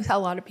 even though a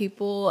lot of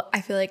people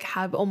I feel like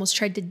have almost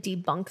tried to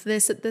debunk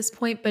this at this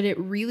point, but it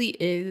really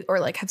is,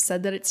 or like have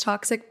said that it's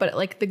toxic, but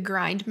like the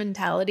grind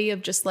mentality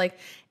of just like,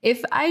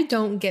 if I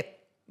don't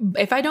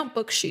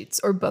book shoots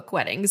or book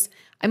weddings,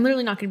 I'm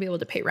literally not going to be able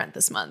to pay rent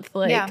this month.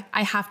 Like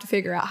I have to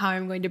figure out how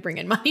I'm going to bring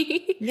in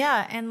money.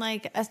 Yeah. And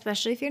like,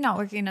 especially if you're not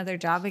working another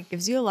job, it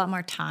gives you a lot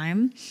more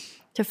time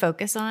to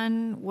focus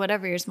on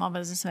whatever your small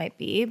business might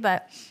be.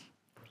 But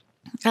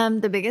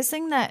the biggest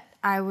thing that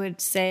I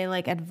would say,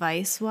 like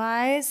advice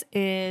wise,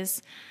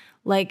 is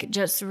like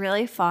just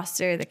really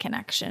foster the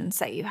connections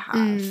that you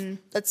have.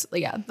 That's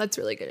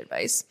really good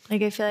advice.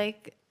 Like I feel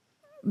like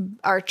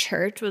our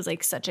church was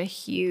like such a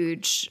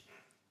huge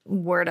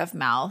word of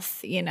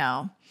mouth,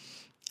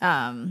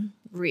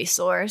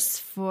 resource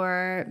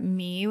for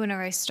me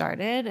whenever I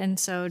started. And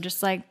so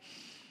just like,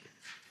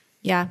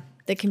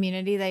 the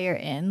community that you're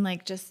in,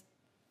 like just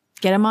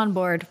get them on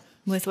board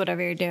with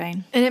whatever you're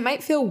doing. And it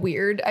might feel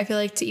weird, I feel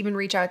like, to even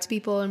reach out to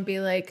people and be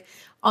like,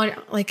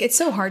 it's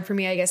so hard for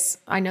me. I guess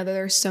I know that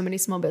there's so many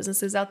small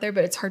businesses out there,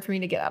 but it's hard for me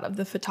to get out of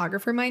the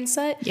photographer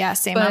mindset. Yeah,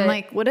 same. But I'm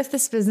like, what if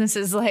this business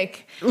is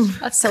like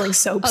selling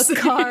soaps, a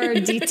car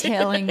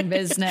detailing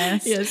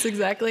business? Yes,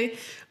 exactly.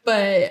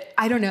 But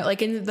I don't know,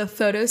 like in the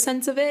photo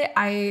sense of it,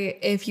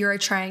 if you're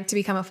trying to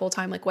become a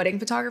full-time like wedding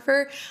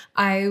photographer,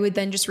 I would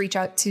then just reach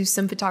out to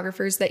some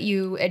photographers that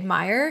you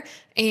admire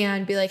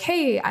and be like,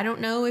 hey, I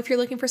don't know if you're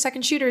looking for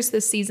second shooters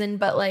this season,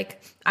 but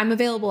like I'm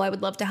available. I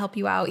would love to help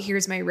you out.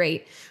 Here's my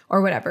rate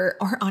or whatever.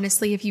 Or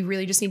honestly, if you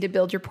really just need to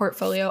build your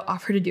portfolio,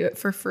 offer to do it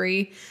for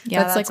free.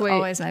 Yeah, that's like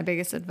always my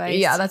biggest advice.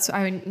 Yeah,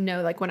 I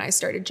know, like when I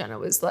started, Jenna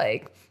was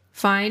like,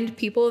 find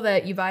people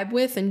that you vibe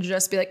with and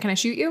just be like, can I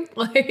shoot you?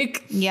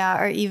 Like,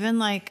 yeah. Or even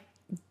like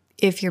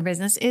if your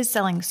business is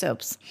selling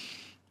soaps,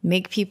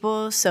 make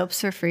people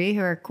soaps for free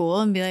who are cool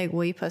and be like,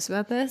 will you post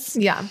about this?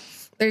 Yeah.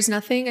 There's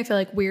nothing I feel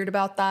like weird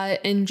about that.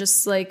 And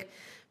just like,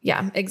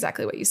 yeah,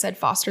 exactly what you said,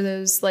 foster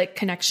those like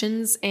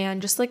connections and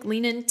just like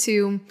lean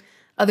into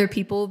other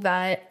people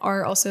that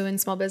are also in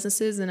small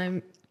businesses.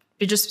 And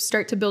you just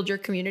start to build your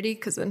community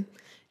because then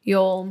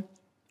you'll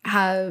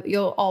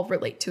all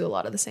relate to a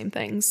lot of the same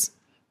things.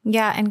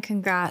 Yeah, and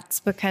congrats,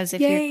 because if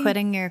you're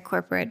quitting your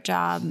corporate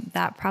job,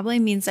 that probably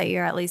means that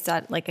you're at least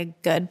at like a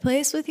good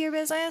place with your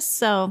business.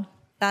 So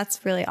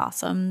that's really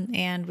awesome.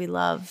 And we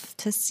love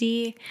to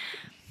see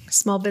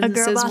small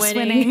businesses a girl boss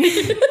winning.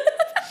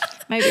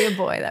 Might be a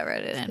boy that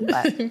wrote it in,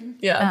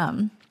 but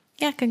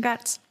yeah,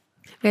 congrats.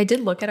 I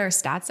did look at our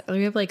stats.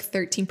 We have like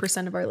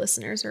 13% of our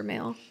listeners are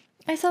male.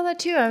 I saw that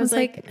too. I was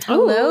like,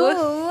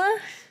 hello.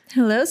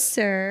 Hello,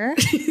 sir.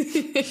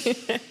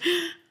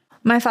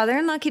 My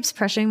father-in-law keeps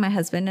pressuring my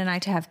husband and I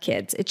to have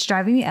kids. It's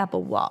driving me up a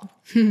wall.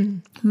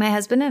 My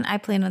husband and I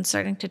plan on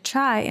starting to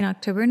try in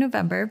October,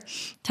 November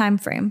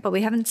timeframe, but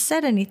we haven't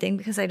said anything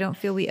because I don't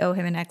feel we owe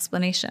him an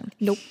explanation.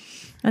 Nope.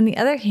 On the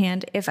other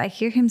hand, if I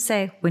hear him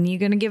say, when are you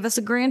going to give us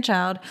a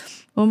grandchild?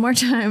 One more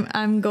time,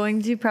 I'm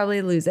going to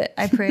probably lose it.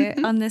 I pray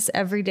on this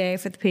every day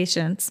for the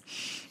patience.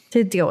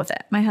 to deal with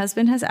it. My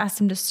husband has asked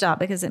him to stop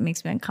because it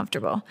makes me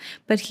uncomfortable,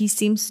 but he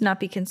seems to not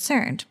be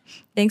concerned.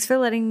 Thanks for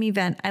letting me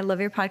vent. I love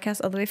your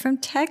podcast all the way from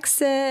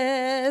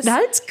Texas.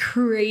 That's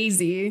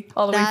crazy.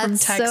 All the way from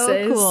Texas.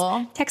 So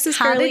cool. Texas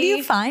How girly. did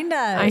you find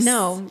us? I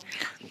know.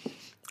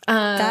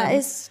 That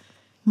is...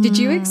 Did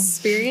you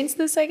experience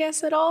this, I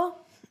guess, at all?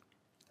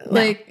 No.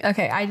 Like,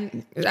 okay,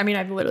 I mean,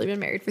 I've literally been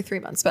married for 3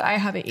 months, but I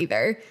haven't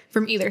either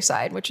from either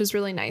side, which is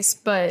really nice.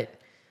 But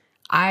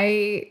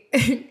I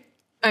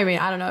mean,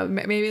 I don't know.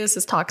 Maybe this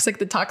is toxic.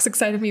 The toxic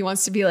side of me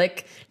wants to be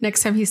like,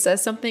 next time he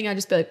says something, I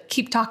just be like,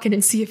 keep talking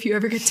and see if you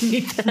ever get to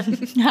meet them.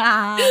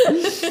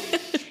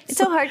 It's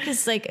so hard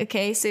because, like,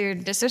 okay, so you're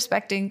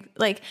disrespecting,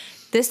 like,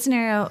 this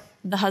scenario,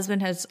 the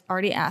husband has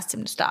already asked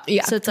him to stop.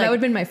 Yeah, so it's that like, would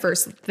have been my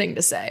first thing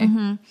to say.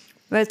 Mm-hmm.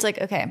 But it's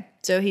like, okay,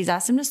 so he's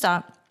asked him to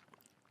stop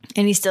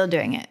and he's still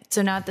doing it.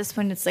 So now at this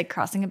point, it's like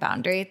crossing a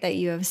boundary that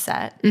you have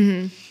set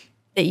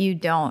that you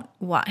don't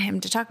want him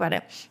to talk about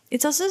it.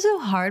 It's also so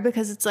hard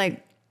because it's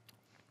like,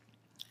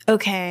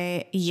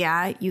 okay,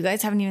 yeah, you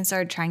guys haven't even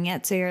started trying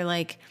yet. So you're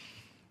like,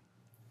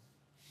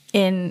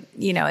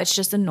 it's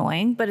just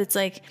annoying. But it's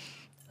like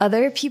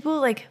other people,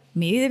 like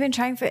maybe they've been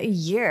trying for a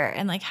year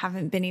and like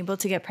haven't been able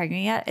to get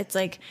pregnant yet. It's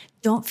like,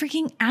 don't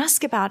freaking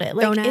ask about it.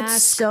 Like don't it's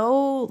ask.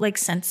 so like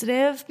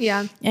sensitive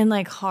and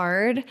like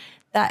hard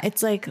that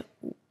it's like,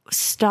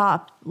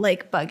 stop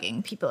like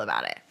bugging people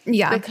about it.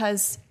 Yeah.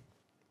 Because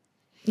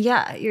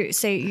you're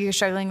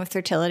struggling with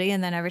fertility,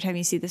 and then every time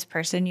you see this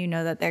person, you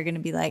know that they're going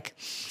to be like,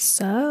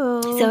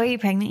 so are you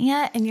pregnant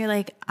yet? And you're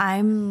like,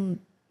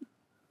 I'm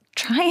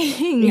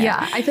trying.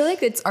 Yeah. I feel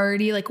like it's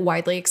already like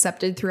widely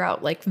accepted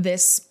throughout like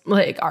this,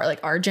 like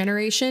our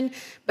generation,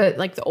 but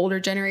like the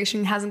older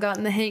generation hasn't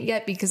gotten the hint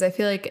yet, because I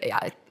feel like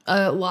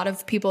a lot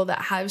of people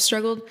that have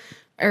struggled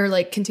or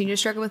like continue to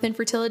struggle with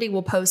infertility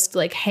will post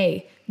like,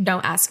 hey,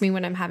 don't ask me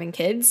when I'm having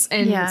kids.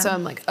 And so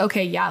I'm like,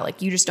 okay, yeah,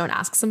 like you just don't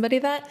ask somebody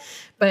that.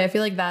 But I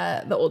feel like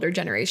that the older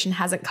generation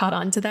hasn't caught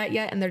on to that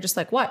yet. And they're just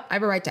like, what? I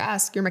have a right to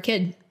ask. You're my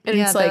kid. And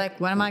it's like,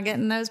 when am I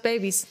getting those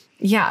babies?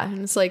 Yeah. And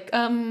it's like,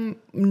 no,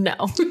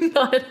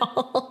 not at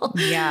all.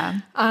 Yeah.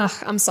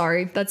 I'm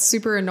sorry. That's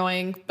super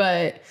annoying.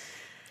 But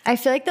I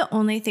feel like the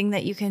only thing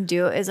that you can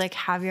do is like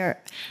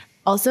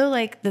also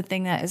like the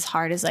thing that is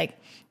hard is like,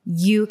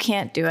 you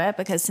can't do it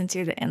because since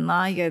you're the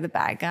in-law, you're the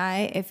bad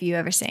guy if you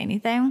ever say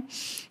anything.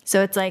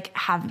 So it's like,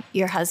 have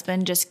your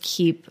husband just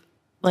keep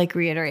like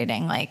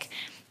reiterating, like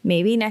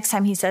maybe next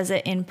time he says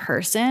it in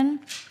person,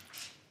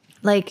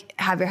 like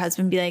have your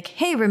husband be like,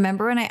 hey,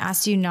 remember when I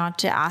asked you not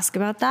to ask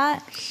about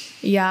that?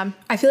 Yeah.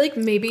 I feel like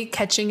maybe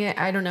catching it,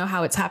 I don't know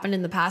how it's happened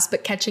in the past,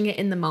 but catching it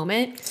in the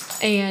moment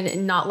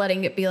and not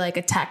letting it be like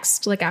a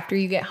text, like after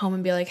you get home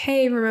and be like,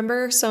 hey,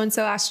 remember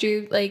so-and-so asked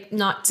you like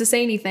not to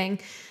say anything.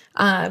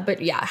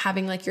 But yeah,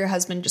 having like your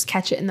husband just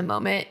catch it in the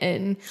moment,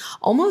 and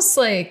almost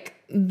like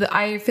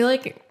I feel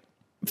like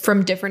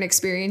from different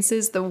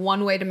experiences, the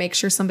one way to make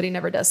sure somebody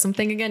never does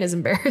something again is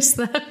embarrass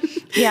them.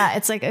 Yeah.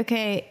 It's like,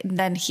 okay,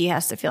 then he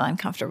has to feel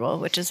uncomfortable,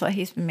 which is what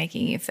he's been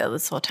making you feel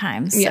this whole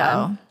time. So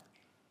yeah.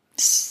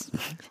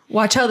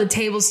 Watch how the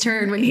tables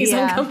turn when he's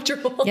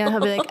uncomfortable. Yeah.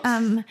 He'll be like,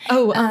 I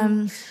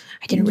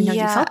didn't know you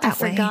felt that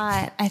way. I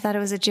forgot. I thought it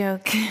was a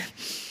joke.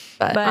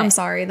 But I'm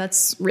sorry.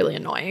 That's really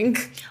annoying.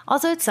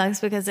 Also, it sucks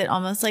because it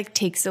almost like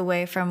takes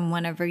away from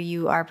whenever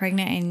you are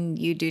pregnant and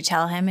you do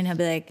tell him, and he'll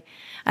be like,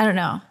 I don't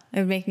know.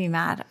 It would make me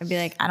mad. I'd be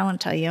like, I don't want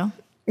to tell you.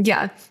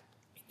 Yeah.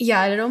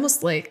 Yeah. And it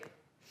almost like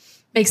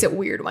makes it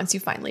weird once you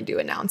finally do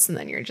announce, and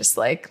then you're just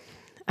like,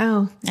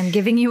 oh, I'm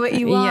giving you what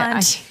you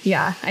want.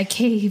 I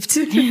caved.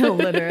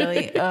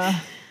 Literally.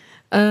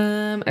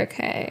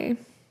 Okay.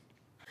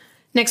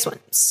 Next one.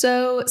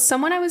 So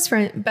someone I was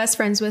best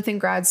friends with in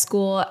grad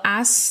school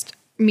asked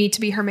me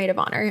to be her maid of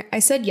honor. I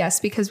said yes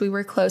because we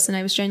were close and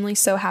I was genuinely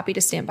so happy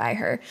to stand by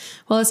her.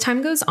 Well, as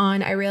time goes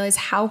on, I realize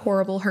how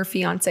horrible her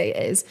fiance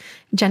is.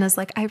 Jenna's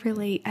like, I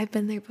relate. I've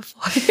been there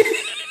before.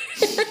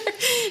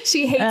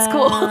 She hates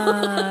school.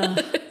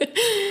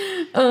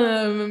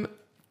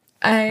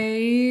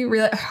 I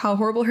realized how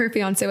horrible her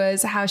fiance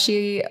was, how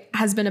she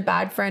has been a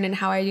bad friend, and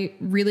how I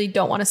really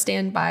don't want to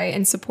stand by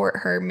and support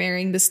her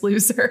marrying this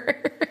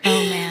loser.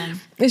 Oh man.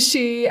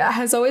 She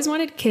has always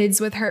wanted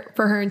kids with her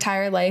for her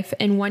entire life.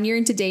 And 1 year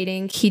into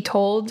dating, he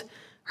told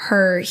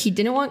her he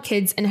didn't want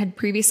kids and had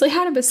previously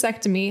had a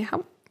vasectomy.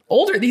 How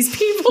old are these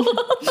people?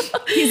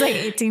 He's like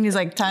 18. He's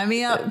like, tie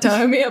me up.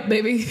 Tie me up,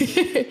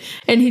 baby.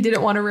 And he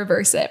didn't want to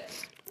reverse it.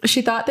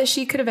 She thought that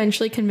she could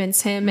eventually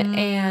convince him,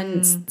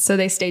 and so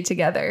they stayed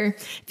together.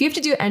 If you have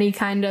to do any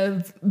kind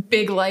of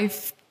big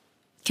life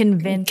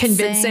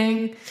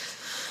convincing,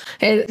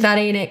 that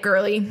ain't it,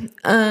 girly.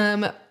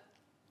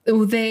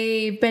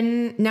 They've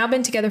now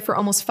been together for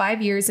almost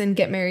 5 years and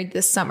get married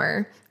this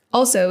summer.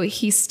 Also,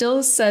 he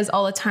still says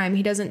all the time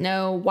he doesn't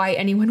know why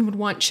anyone would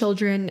want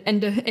children,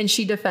 and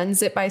she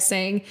defends it by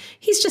saying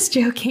he's just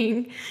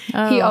joking.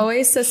 Oh. He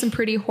always says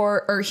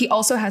he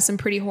also has some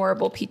pretty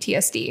horrible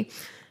PTSD.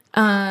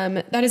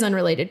 That is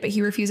unrelated, but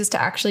he refuses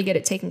to actually get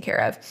it taken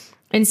care of.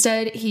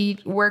 Instead, he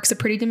works a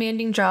pretty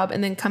demanding job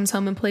and then comes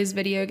home and plays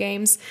video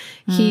games.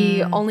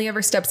 He only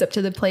ever steps up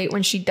to the plate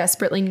when she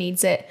desperately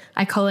needs it.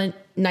 I call it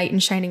knight in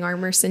shining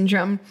armor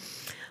syndrome.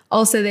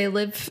 Also, they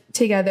live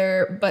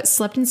together, but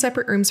slept in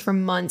separate rooms for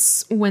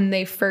months when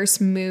they first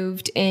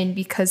moved in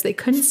because they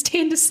couldn't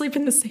stand to sleep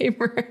in the same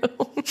room.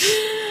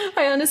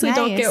 I honestly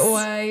don't get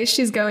why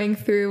she's going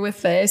through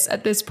with this.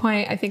 At this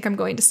point, I think I'm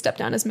going to step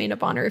down as maid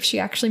of honor if she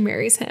actually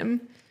marries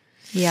him.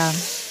 Yeah.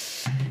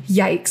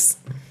 Yikes.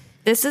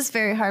 This is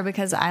very hard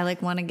because I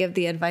like want to give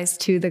the advice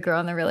to the girl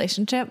in the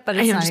relationship, but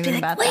it's not even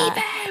about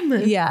that.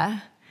 Leave him.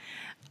 Yeah.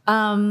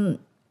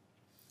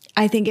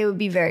 I think it would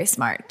be very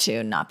smart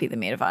to not be the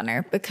maid of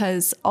honor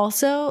because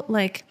also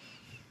like,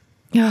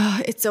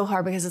 it's so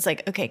hard because it's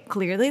like, okay,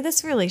 clearly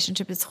this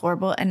relationship is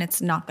horrible and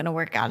it's not going to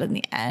work out in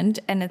the end.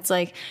 And it's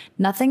like,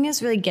 nothing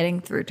is really getting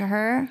through to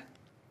her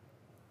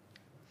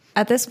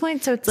at this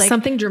point. So it's like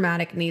something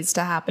dramatic needs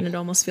to happen. It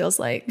almost feels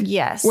like,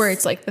 yes, where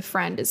it's like the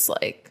friend is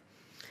like,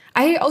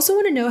 I also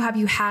want to know, have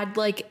you had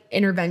like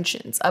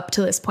interventions up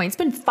to this point? It's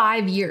been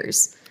 5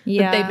 years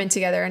that they've been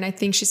together. And I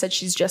think she said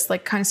she's just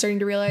like kind of starting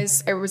to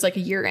realize, it was like a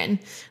year in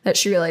that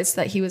she realized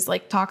that he was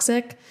like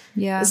toxic.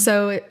 Yeah.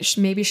 So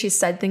maybe she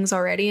said things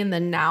already. And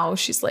then now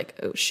she's like,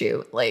 oh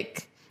shoot,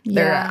 like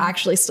they're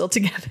actually still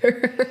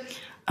together.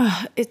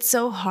 It's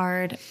so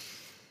hard.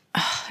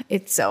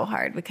 It's so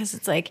hard because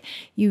it's like,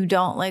 you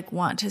don't like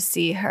want to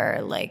see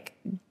her like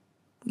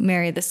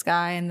marry this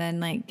guy and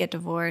then like get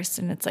divorced.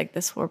 And it's like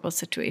this horrible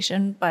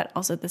situation, but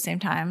also at the same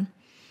time,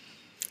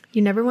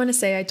 you never want to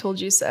say, I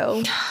told you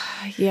so.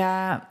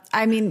 Yeah.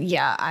 I mean,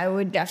 yeah, I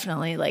would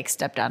definitely like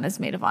step down as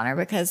maid of honor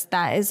because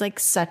that is like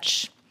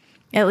such,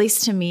 at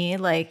least to me,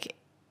 like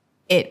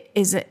it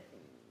is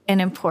an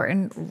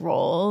important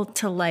role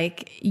to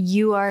like,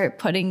 you are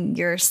putting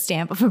your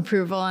stamp of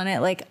approval on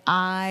it. Like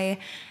I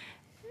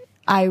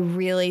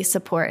really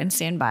support and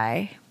stand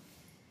by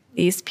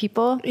these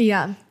people.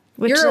 Yeah.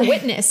 You're a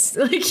witness.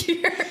 Like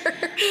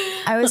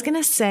I was going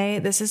to say,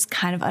 this is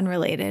kind of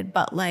unrelated,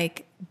 but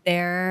like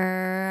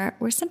there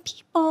were some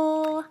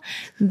people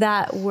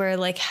that were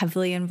like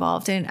heavily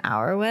involved in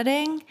our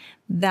wedding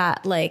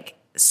that like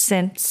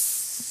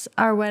since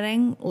our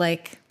wedding,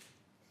 like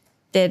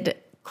did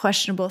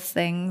questionable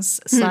things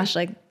 /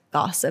 like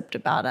gossiped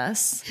about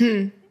us,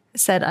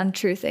 said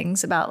untrue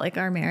things about like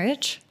our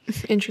marriage.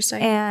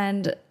 Interesting.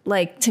 And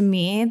like, to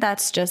me,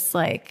 that's just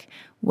like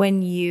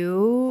when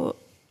you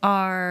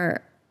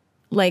are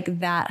like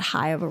that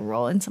high of a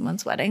role in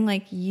someone's wedding,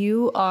 like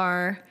you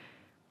are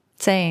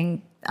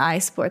saying, I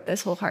support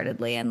this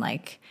wholeheartedly and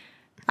like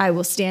I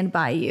will stand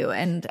by you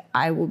and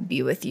I will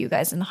be with you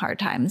guys in the hard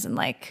times. And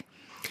like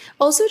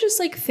also just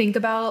like think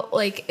about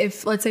like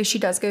if let's say she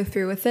does go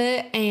through with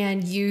it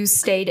and you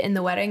stayed in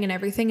the wedding and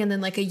everything and then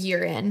like a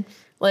year in,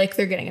 like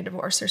they're getting a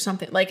divorce or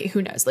something, like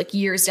who knows, like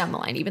years down the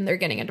line even they're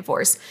getting a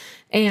divorce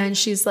and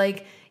she's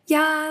like,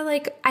 yeah,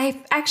 like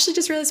I actually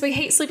just realized we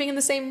hate sleeping in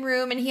the same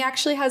room and he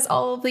actually has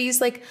all of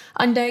these like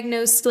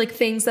undiagnosed like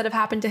things that have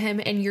happened to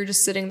him and you're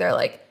just sitting there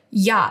like,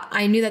 yeah,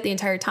 I knew that the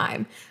entire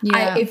time.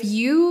 Yeah. If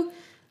you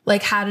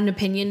like had an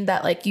opinion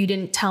that like you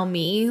didn't tell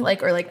me,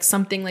 like, or like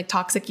something like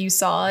toxic you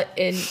saw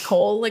in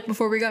Cole, like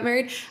before we got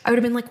married, I would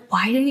have been like,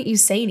 why didn't you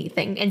say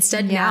anything?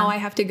 Instead, now I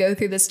have to go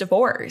through this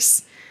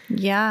divorse.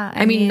 Yeah.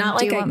 I mean, not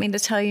like do you want me to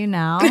tell you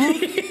now?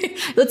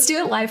 Let's do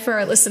it live for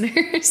our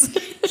listeners.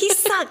 He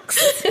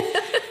sucks.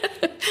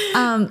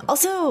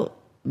 Also,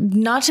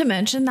 not to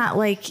mention that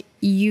like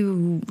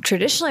you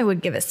traditionally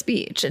would give a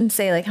speech and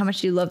say like how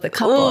much you love the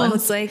couple. And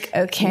it's like,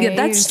 okay, yeah,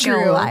 that's you're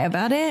true. gonna lie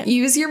about it.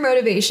 Use your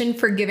motivation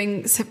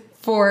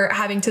for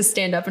having to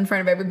stand up in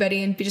front of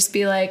everybody and just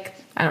be like,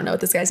 I don't know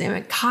what this guy's name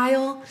is.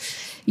 Kyle,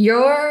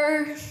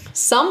 you're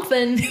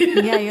something.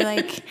 Yeah, you're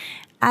like,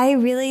 I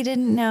really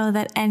didn't know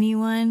that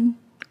anyone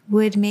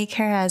would make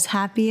her as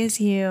happy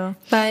as you.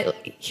 But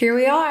here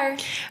we are.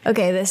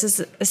 Okay, this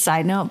is a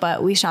side note,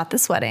 but we shot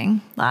this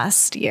wedding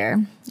last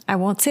year. I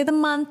won't say the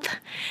month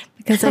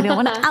because I don't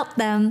want to out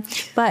them.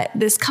 But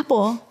this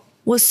couple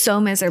was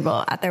so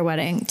miserable at their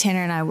wedding.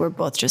 Tanner and I were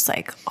both just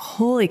like,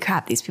 holy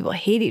crap, these people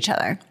hate each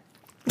other.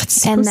 That's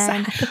so and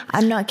then, sad.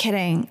 I'm not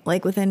kidding,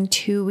 like within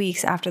 2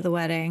 weeks after the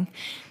wedding,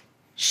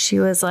 she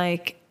was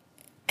like,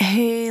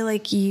 hey,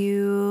 like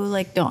you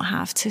like don't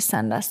have to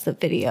send us the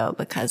video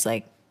because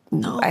like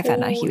I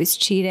found out he was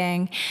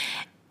cheating.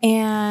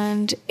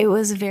 And it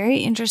was very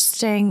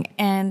interesting.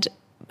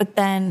 But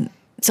then,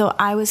 so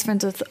I was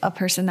friends with a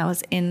person that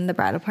was in the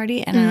bridal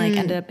party and I like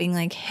ended up being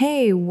like,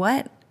 hey,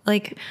 what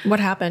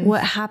happened?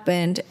 What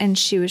happened? And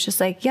she was just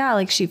like, yeah,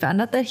 like she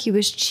found out that he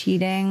was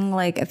cheating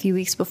like a few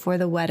weeks before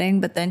the wedding,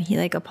 but then he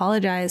like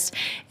apologized.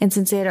 And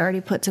since they had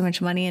already put so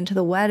much money into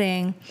the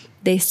wedding,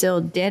 they still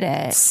did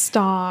it.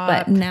 Stop.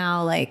 But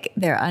now like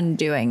they're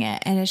undoing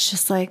it. And it's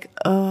just like,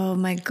 oh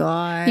my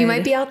God. You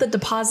might be out the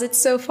deposits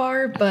so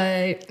far,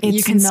 but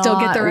you can still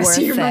get the rest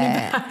of your money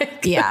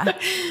back. Yeah.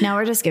 Now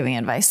we're just giving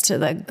advice to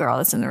the girl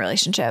that's in the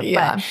relationship.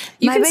 Yeah. But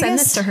you can send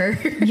this to her.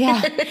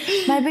 Yeah.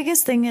 My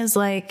biggest thing is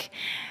like,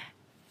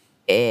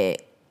 I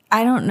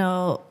don't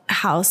know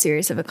how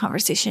serious of a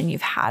conversation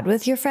you've had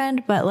with your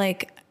friend, but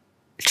like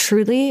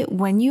truly,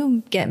 when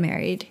you get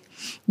married,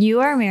 you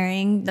are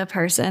marrying the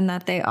person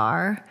that they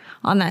are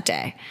on that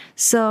day.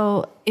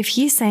 So if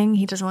he's saying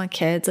he doesn't want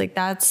kids, like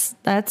that's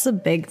a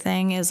big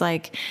thing, is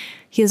like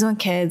he doesn't want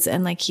kids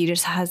and like he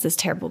just has this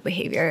terrible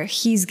behavior.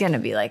 He's going to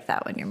be like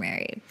that when you're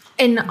married.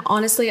 And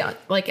honestly,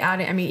 like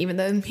adding, I mean, even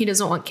though he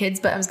doesn't want kids,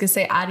 but I was going to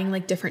say adding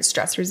like different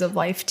stressors of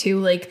life too.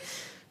 Like,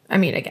 I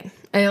mean, again,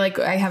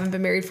 I haven't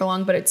been married for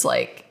long, but it's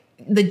like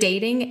the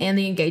dating and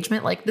the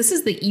engagement, like this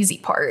is the easy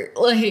part.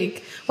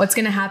 Like what's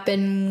going to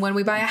happen when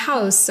we buy a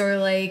house or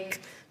like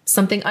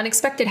something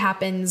unexpected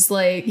happens.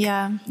 Like,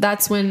 yeah,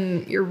 that's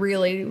when you're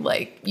really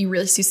like, you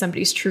really see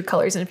somebody's true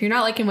colors. And if you're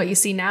not liking what you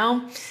see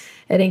now,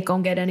 it ain't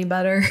gonna get any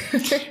better.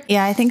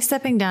 Yeah, I think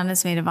stepping down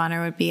as maid of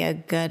honor would be a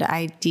good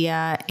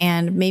idea.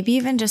 And maybe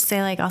even just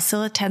say like, I'll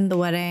still attend the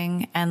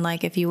wedding. And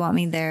like, if you want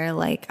me there,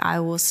 like I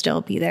will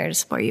still be there to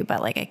support you,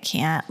 but like, I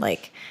can't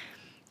like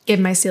give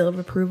my seal of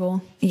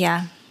approval.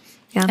 Yeah.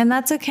 Yeah. And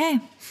that's okay.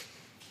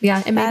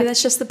 Yeah. And maybe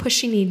that's just the push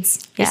she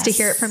needs, just to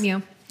hear it from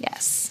you.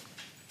 Yes.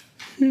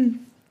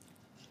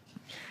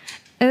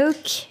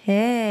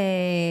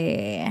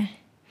 Okay.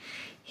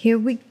 Here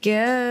we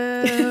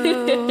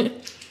go.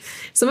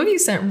 Some of you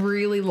sent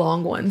really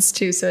long ones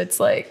too. So it's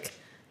like,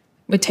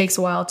 it takes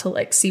a while to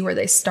like see where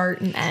they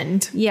start and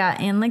end. Yeah.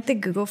 And like the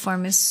Google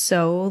form is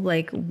so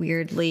like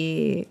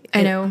weirdly.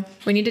 I know.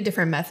 We need a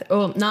different method.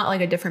 Well, not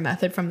like a different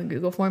method from the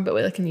Google form, but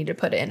we like need to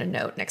put it in a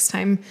note next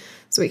time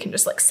so we can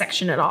just like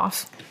section it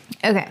off.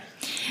 Okay.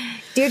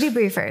 Dear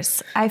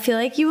debriefers, I feel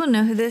like you will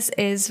know who this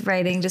is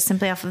writing just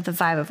simply off of the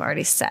vibe I've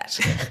already set.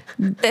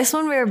 This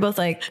one we were both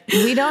like,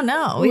 we don't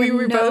know. We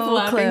were both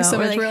laughing so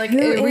much. We're like,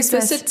 are we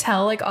supposed this? to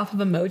tell like off of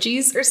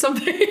emojis or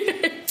something?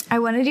 I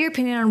wanted your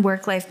opinion on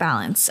work-life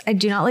balance. I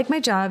do not like my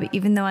job,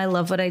 even though I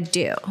love what I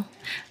do.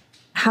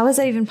 How is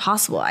that even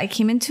possible? I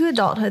came into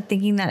adulthood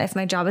thinking that if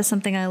my job is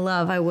something I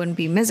love, I wouldn't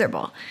be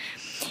miserable.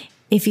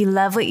 If you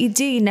love what you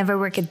do, you never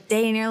work a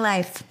day in your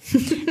life.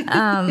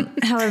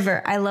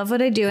 However, I love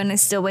what I do, and I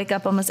still wake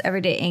up almost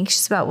every day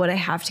anxious about what I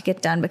have to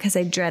get done because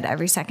I dread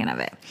every second of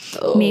it.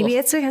 Oh. Maybe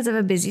it's because of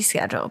a busy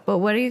schedule, but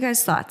what are you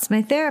guys' thoughts?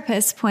 My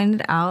therapist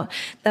pointed out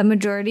that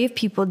majority of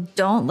people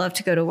don't love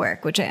to go to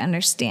work, which I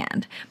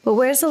understand. But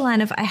where's the line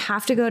of I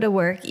have to go to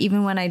work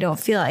even when I don't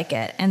feel like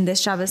it, and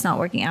this job is not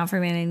working out for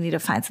me and I need to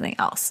find something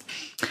else?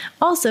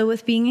 Also,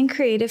 with being in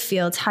creative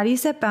fields, how do you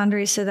set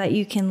boundaries so that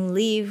you can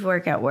leave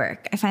work at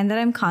work? I find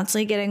that I'm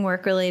constantly getting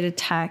work-related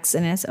texts,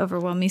 and it's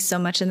overwhelmed me so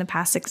much in the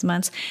past 6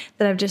 months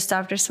that I've just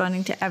stopped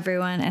responding to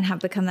everyone and have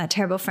become that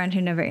terrible friend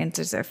who never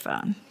answers their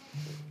phone.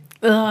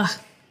 Ugh.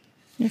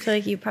 I feel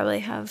like you probably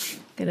have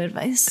good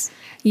advice.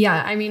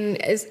 Yeah, I mean,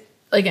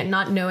 again,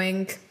 not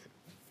knowing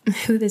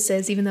who this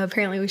is, even though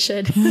apparently we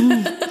should.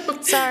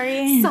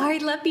 Sorry,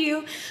 love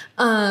you.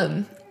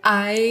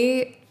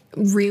 I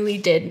really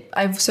did.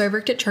 I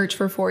worked at church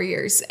for 4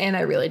 years, and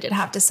I really did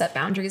have to set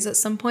boundaries at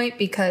some point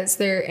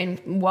because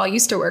I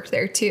used to work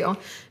there too.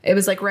 It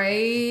was like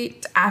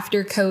right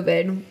after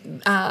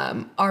COVID,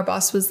 our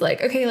boss was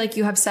like, okay, like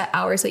you have set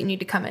hours that you need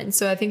to come in.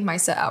 So I think my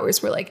set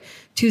hours were like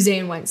Tuesday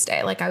and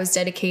Wednesday. Like I was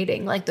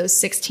dedicating like those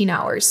 16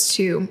 hours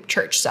to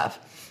church stuff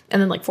and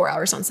then like 4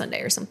 hours on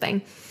Sunday or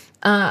something.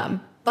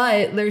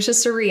 But there's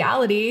just a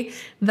reality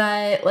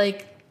that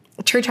like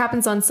church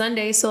happens on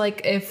Sunday. So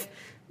like if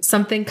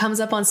something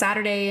comes up on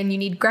Saturday and you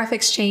need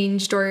graphics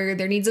changed or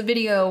there needs a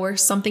video or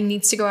something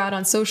needs to go out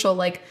on social,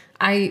 like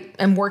I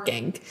am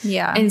working.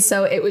 Yeah. And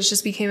so it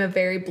just became a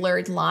very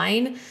blurred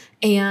line.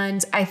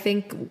 And I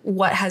think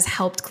what has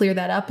helped clear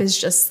that up is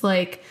just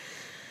like,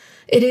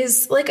 it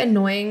is like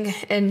annoying,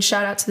 and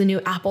shout out to the new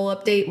Apple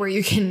update where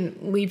you can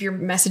leave your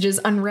messages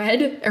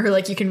unread, or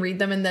like you can read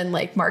them and then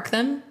like mark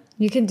them.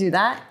 You can do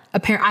that?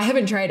 I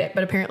haven't tried it,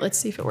 but apparently let's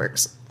see if it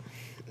works.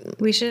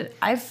 We should.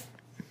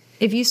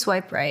 If you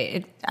swipe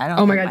right, I don't.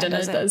 Oh my God, Jenna,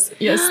 it does.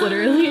 Yes,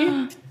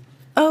 literally.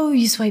 Oh,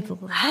 you swipe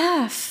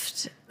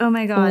left. Oh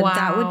my God, wow.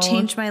 That would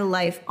change my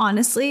life.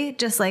 Honestly,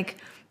 just like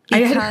I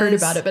had heard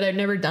about it, but I've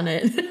never done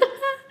it.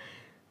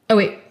 Oh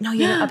wait, no,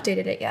 you haven't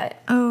updated it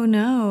yet. Oh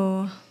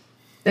no.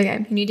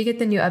 Okay, you need to get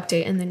the new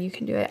update and then you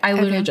can do it. I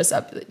literally just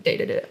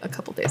updated it a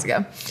couple days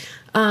ago.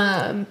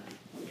 But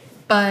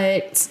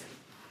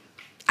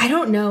I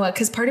don't know,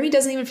 because part of me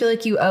doesn't even feel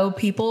like you owe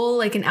people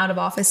like an out of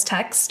office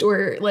text,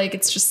 or like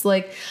it's just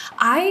like,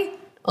 I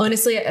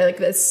honestly like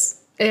this.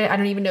 I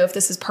don't even know if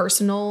this is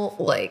personal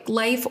like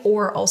life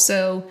or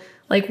also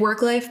like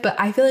work life, but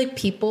I feel like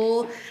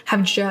people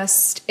have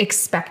just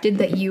expected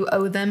that you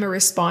owe them a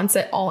response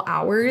at all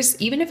hours,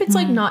 even if it's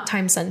like not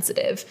time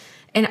sensitive.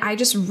 And I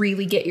just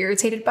really get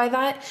irritated by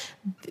that.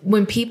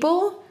 When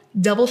people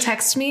double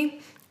text me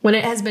when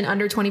it has been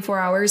under 24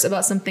 hours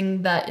about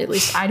something that at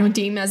least I don't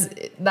deem as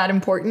that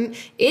important,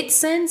 it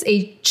sends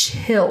a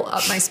chill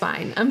up my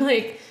spine. I'm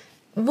like,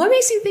 what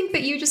makes you think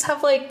that you just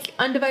have like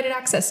undivided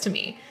access to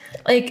me?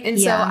 Like, and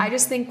so I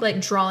just think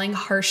like drawing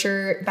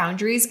harsher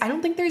boundaries, I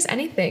don't think there's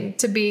anything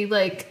to be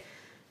like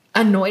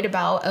annoyed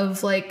about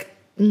of like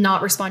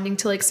not responding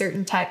to like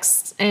certain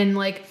texts. And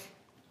like,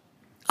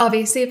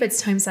 Obviously, if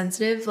it's time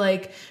sensitive,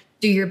 like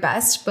do your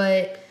best.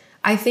 But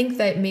I think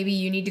that maybe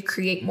you need to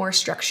create more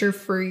structure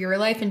for your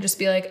life and just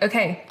be like,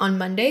 okay, on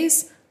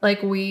Mondays, like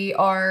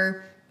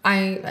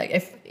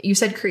if you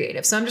said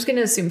creative, so I'm just going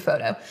to assume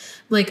photo.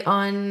 Like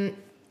on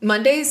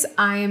Mondays,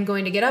 I am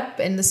going to get up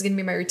and this is going to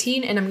be my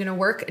routine and I'm going to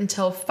work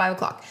until 5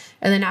 o'clock.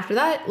 And then after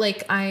that,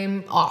 like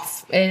I'm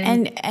off.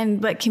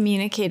 But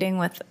communicating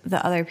with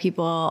the other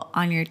people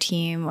on your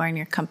team or in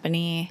your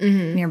company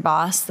and your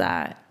boss,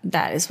 that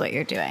is what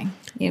you're doing,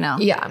 you know?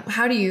 Yeah.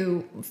 How do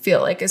you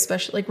feel like,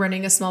 especially like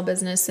running a small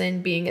business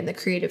and being in the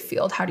creative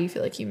field, how do you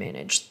feel like you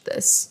manage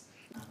this?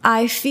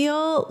 I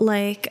feel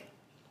like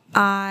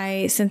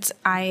since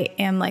I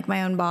am like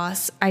my own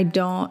boss, I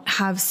don't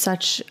have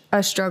such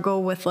a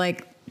struggle with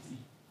like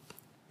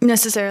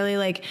necessarily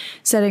like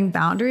setting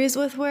boundaries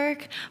with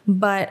work,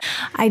 but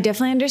I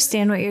definitely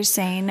understand what you're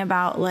saying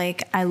about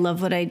like, I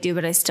love what I do,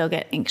 but I still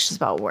get anxious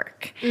about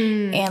work.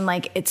 And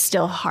like, it's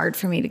still hard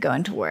for me to go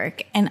into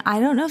work. And I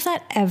don't know if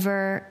that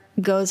ever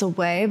goes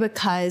away,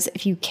 because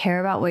if you care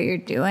about what you're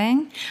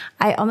doing,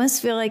 I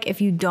almost feel like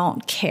if you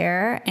don't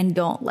care and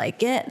don't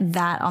like it,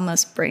 that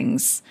almost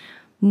brings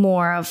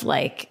more of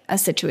like a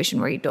situation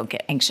where you don't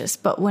get anxious.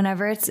 But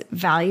whenever it's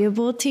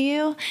valuable to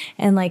you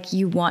and like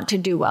you want to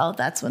do well,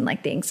 that's when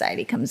like the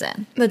anxiety comes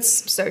in.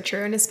 That's so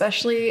true. And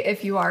especially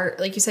if you are,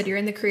 like you said, you're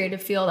in the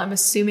creative field, I'm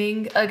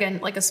assuming, again,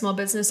 like a small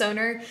business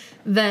owner,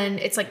 then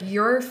it's like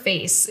your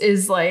face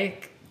is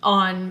like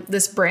on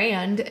this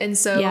brand. And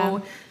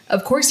so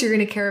of course you're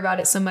going to care about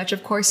it so much.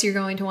 Of course you're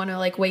going to want to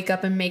like wake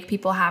up and make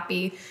people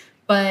happy.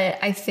 But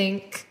I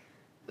think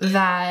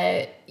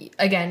that,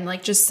 again,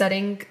 like just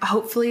setting,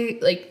 hopefully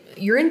like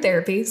you're in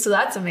therapy, so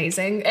that's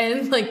amazing,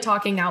 and like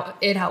talking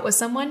out with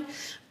someone.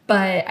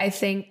 But I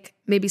think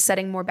maybe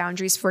setting more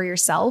boundaries for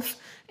yourself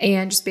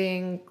and just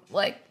being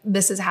like,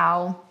 this is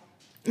how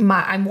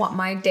I want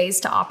my days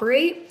to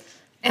operate,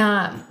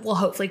 will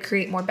hopefully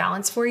create more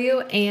balance for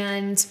you.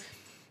 And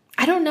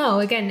I don't know,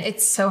 again,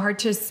 it's so hard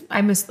to,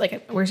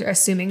 we're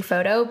assuming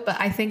photo, but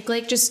I think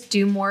like just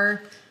do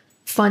more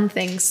fun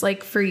things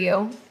like for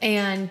you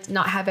and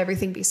not have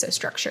everything be so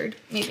structured,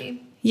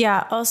 maybe.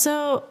 Yeah.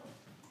 Also,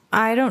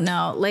 I don't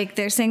know, like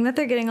they're saying that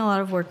they're getting a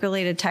lot of work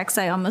related texts.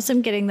 I almost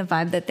am getting the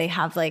vibe that they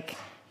have like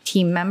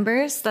team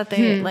members that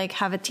they like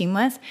have a team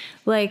with,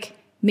 like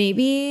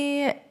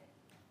maybe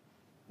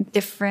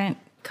different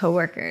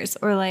coworkers,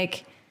 or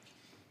like,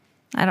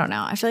 I don't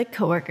know. I feel like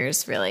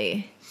coworkers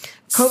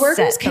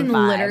can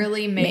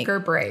literally make or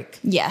break.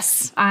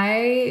 Yes. If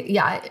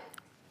I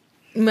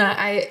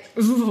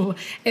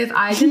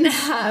didn't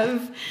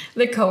have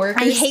the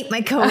coworkers, I hate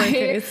my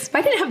coworkers. If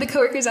I didn't have the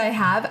coworkers I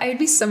have, I would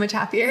be so much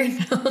happier.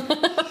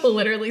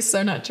 Literally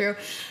so not true.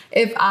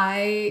 If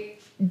I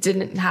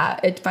didn't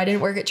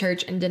work at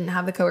church and didn't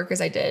have the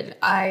coworkers I did,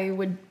 I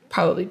would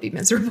probably be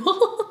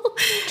miserable.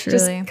 Truly.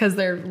 Just because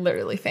they're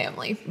literally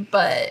family.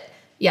 But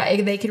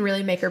yeah, they can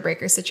really make or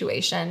break your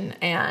situation.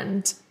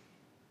 And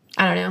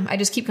I don't know. I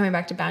just keep coming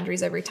back to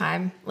boundaries every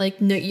time. Like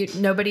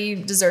nobody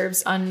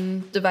deserves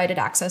undivided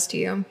access to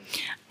you.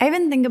 I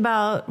even think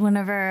about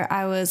whenever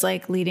I was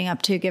like leading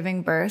up to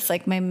giving birth,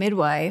 like my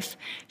midwife,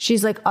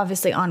 she's like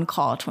obviously on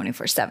call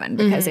 24/7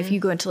 because if you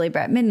go into labor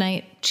at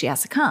midnight, she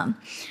has to come.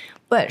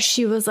 But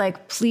she was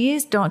like,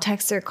 please don't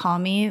text or call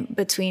me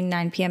between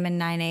 9 p.m. and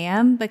 9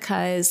 a.m.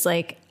 because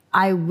like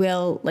I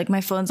will, like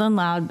my phone's on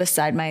loud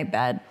beside my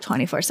bed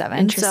 24/7.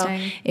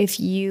 Interesting.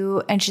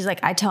 So and she's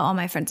like, I tell all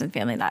my friends and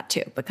family that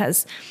too,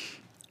 because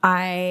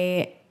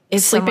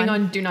sleeping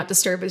on do not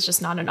disturb is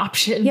just not an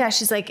option. Yeah.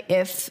 She's like,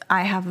 if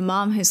I have a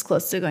mom who's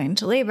close to going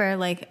into labor,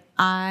 like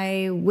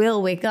I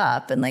will wake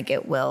up and like,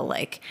 it will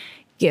like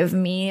give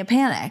me a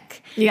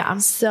panic. Yeah.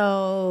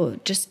 So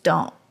just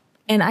don't.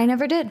 And I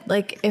never did.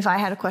 Like if I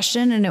had a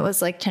question and it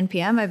was like 10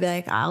 p.m., I'd be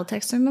like, I'll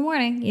text her in the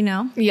morning, you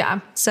know?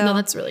 Yeah. So no,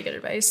 that's really good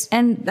advice.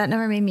 And that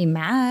never made me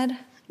mad.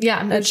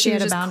 Yeah. That she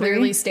was just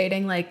clearly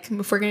stating like,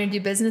 if we're going to do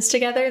business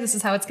together, this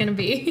is how it's going to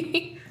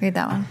be. Read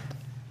that one.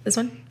 This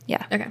one?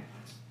 Yeah. Okay.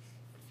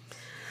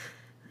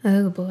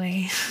 Oh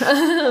boy.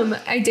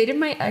 I dated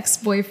my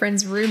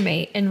ex-boyfriend's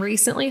roommate and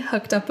recently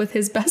hooked up with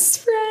his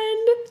best friend.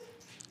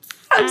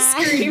 I'm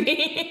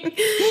screaming.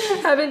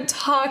 Haven't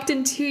talked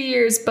in 2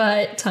 years,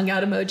 but tongue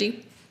out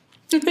emoji.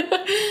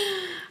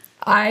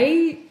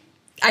 I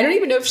don't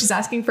even know if she's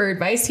asking for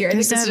advice here. I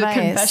think this is a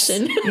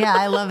confession. Yeah,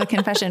 I love a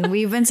confession.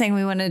 We've been saying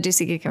we want to do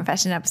secret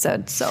confession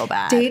episode so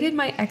bad. Dated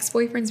my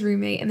ex-boyfriend's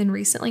roommate and then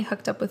recently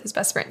hooked up with his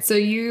best friend. So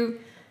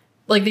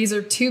these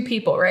are two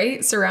people,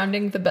 right?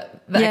 Surrounding the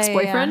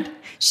ex-boyfriend? Yeah.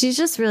 She's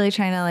just really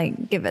trying to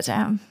like give it to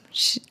him.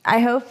 I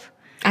hope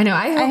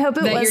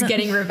that you're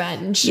getting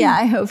revenge. Yeah,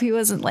 I hope he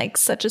wasn't like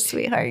such a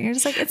sweetheart. You're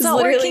just like, it's not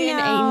literally working an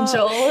out.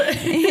 angel.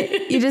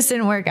 You just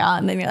didn't work out,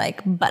 and then you're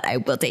like, but I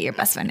will date your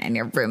best friend and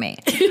your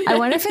roommate. I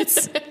wonder if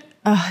it'd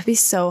be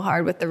so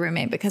hard with the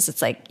roommate because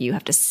it's like you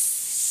have to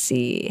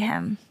see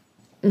him.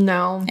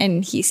 No,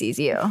 and he sees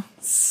you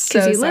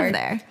because you live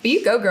there. But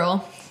you go,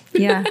 girl.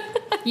 Yeah,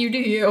 you do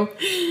you.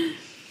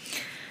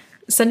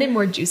 Send in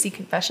more juicy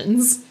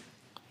confessions.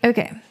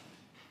 Okay.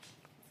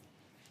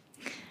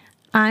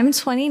 I'm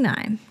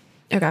 29.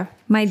 Okay.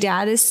 My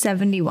dad is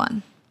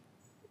 71.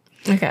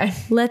 Okay.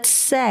 Let's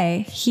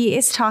say he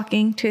is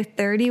talking to a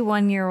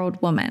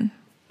 31-year-old woman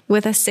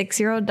with a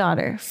 6-year-old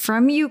daughter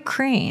from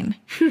Ukraine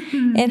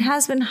and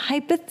has been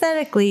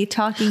hypothetically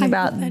talking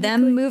about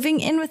them moving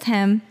in with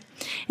him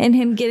and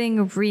him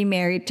getting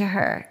remarried to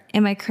her.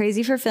 Am I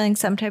crazy for feeling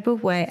some type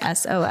of way?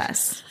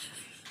 SOS.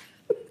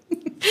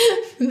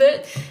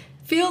 That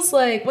feels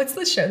like, what's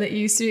the show that you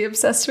used to be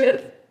obsessed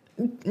with?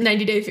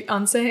 90 Day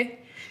Fiancé?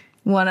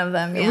 One of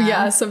them, yeah.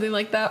 Yeah, something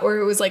like that. Or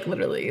it was like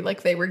literally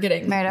like they were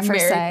getting Married at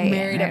first sight.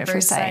 Married at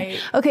first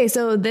sight. Okay,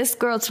 so this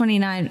girl,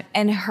 29,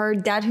 and her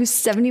dad, who's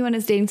 71,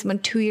 is dating someone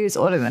 2 years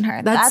older than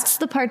her. That's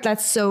the part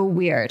that's so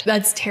weird.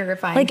 That's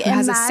terrifying. Like, Who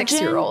has a imagine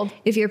 6-year-old.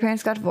 if your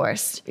parents got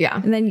divorced.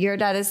 Yeah. And then your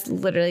dad is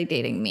literally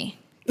dating me.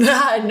 No,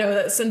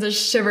 that sends a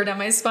shiver down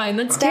my spine.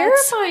 That's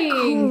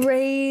terrifying.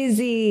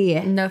 Crazy.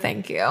 No,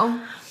 thank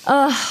you.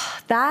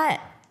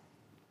 That.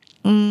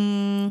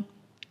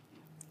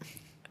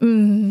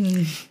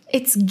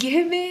 It's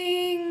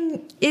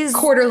giving Is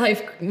quarter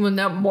life. Well,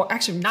 no more.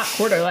 Actually, not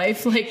quarter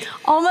life. Like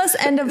almost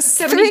end of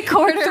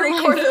three-quarter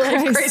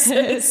life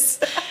crisis.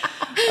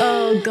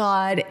 Oh,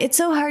 God. It's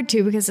so hard,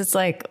 too, because it's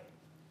like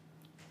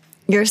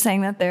you're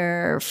saying that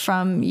they're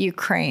from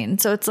Ukraine.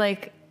 So it's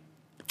like,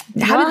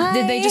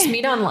 did they just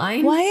meet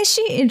online? Why is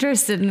she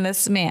interested in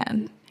this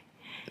man?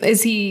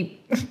 Is he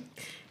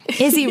rich?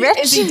 Is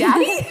he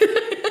daddy?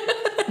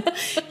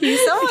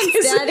 He's someone's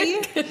daddy.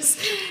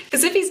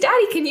 Because if he's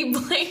daddy, can you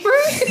blame her?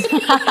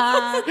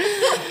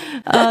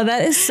 Oh,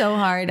 that is so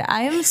hard.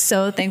 I am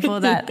so thankful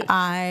that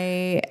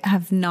I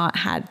have not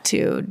had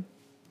to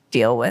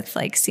deal with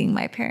like seeing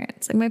my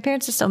parents. Like my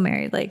parents are still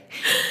married. Like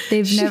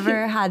they've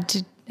never had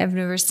to. I've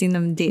never seen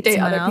them date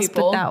someone else.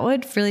 People. But that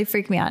would really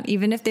freak me out.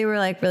 Even if they were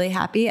like really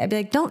happy, I'd be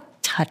like, don't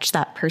touch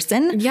that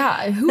person.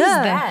 Yeah, who's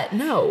that?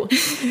 No,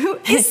 who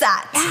is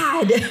that?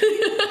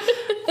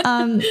 Bad.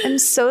 I'm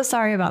so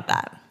sorry about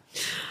that.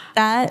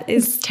 That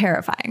is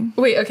terrifying.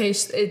 Wait, okay.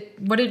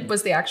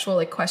 Was the actual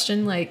like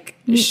question? Like,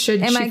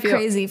 am I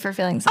crazy for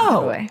feeling some kind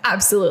of way?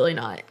 Absolutely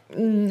not.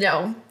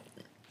 No,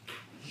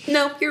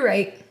 you're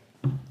right.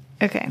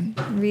 Okay,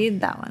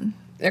 read that one.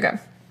 Okay.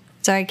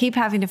 So I keep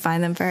having to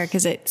find them for her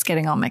because it's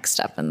getting all mixed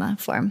up in the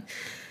form.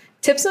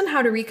 Tips on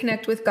how to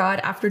reconnect with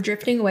God after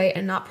drifting away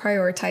and not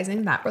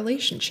prioritizing that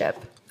relationship.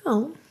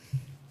 Oh,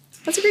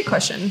 that's a great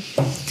question.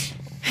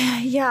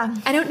 Yeah.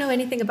 I don't know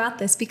anything about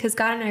this because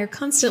God and I are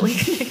constantly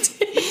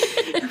connected.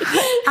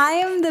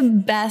 I am the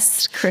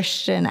best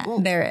Christian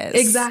there is.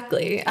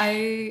 Exactly.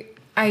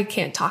 I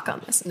can't talk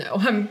on this. No,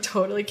 I'm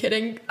totally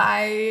kidding.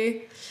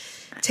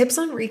 Tips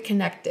on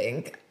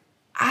reconnecting.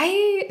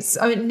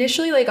 So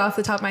initially, like off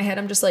the top of my head,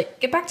 I'm just like,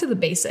 get back to the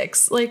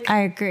basics. Like,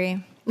 I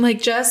agree.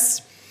 Like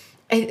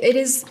it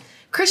is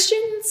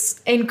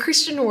Christians and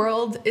Christian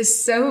world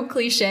is so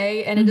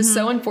cliche and it is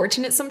so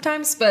unfortunate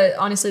sometimes, but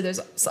honestly, there's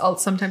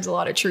sometimes a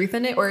lot of truth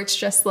in it, or it's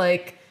just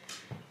like,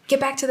 get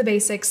back to the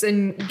basics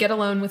and get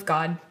alone with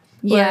God.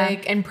 Yeah.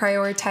 Like, and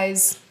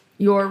prioritize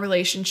your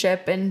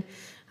relationship. And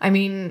I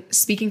mean,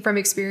 speaking from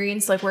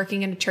experience, like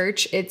working in a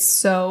church, it's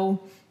so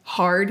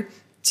hard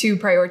to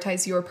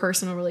prioritize your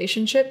personal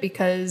relationship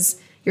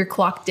because you're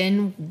clocked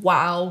in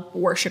while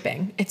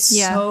worshiping. It's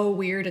so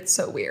weird. It's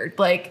so weird.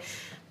 Like,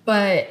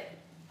 but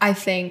I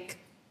think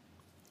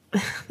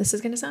this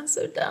is going to sound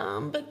so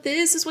dumb, but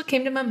this is what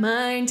came to my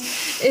mind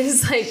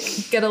is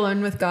like, get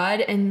alone with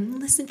God and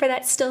listen for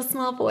that still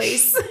small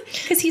voice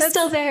because he's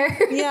still there.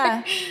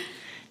 Yeah.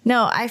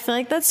 No, I feel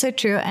like that's so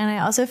true. And I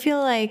also feel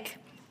like,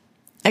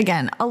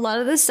 again, a lot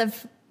of this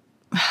stuff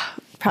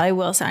probably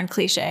will sound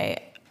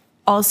cliche.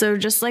 Also,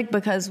 just like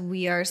because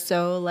we are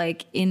so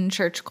like in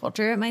church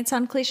culture, it might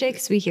sound cliche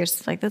because we hear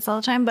stuff like this all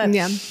the time. But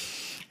yeah,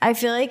 I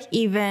feel like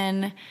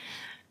even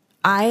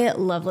I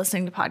love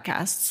listening to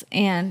podcasts.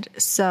 And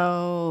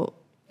so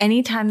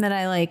anytime that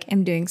I like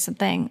am doing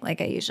something,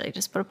 like I usually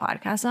just put a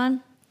podcast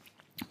on.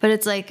 But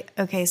it's like,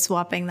 okay,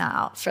 swapping that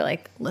out for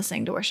like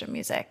listening to worship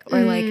music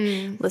or like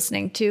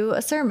listening to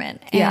a sermon.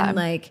 And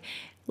like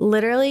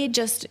literally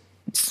just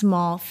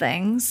small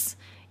things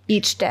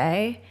each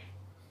day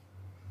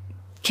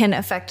can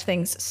affect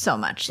things so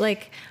much.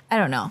 Like, I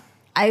don't know.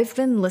 I've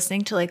been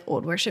listening to like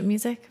old worship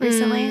music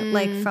recently,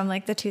 like from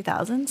like the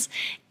 2000s.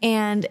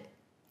 And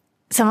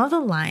some of the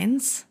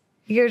lines,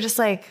 you're just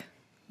like,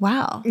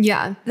 wow.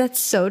 Yeah. That's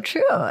so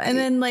true. And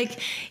then like,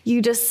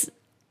 you just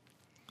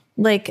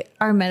like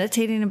are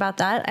meditating about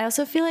that. I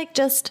also feel like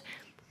just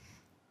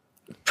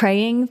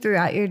praying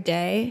throughout your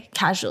day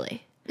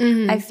casually.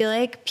 I feel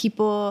like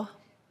people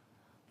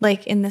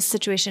like in this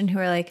situation who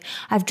are like,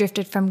 I've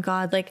drifted from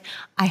God. Like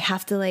I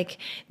have to like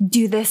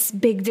do this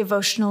big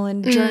devotional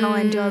and journal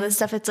and do all this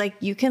stuff. It's like,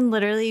 you can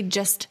literally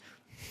just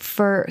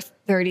for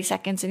 30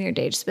 seconds in your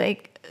day, just be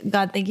like,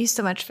 God, thank you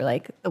so much for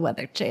like the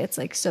weather today. It's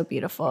like so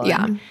beautiful.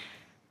 Yeah. And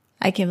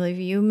I can't believe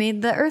you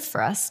made the earth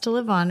for us to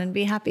live on and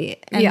be happy.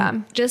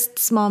 And just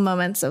small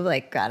moments of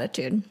like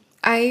gratitude.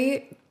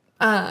 I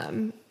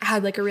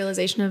had like a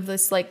realization of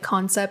this like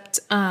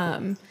concept.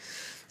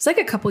 it's like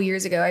a couple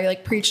years ago. I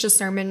like preached a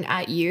sermon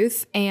at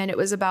youth, and it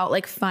was about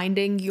like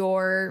finding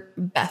your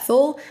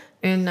Bethel.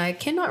 And I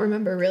cannot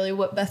remember really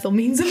what Bethel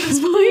means at this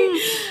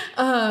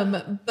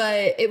point.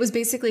 But it was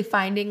basically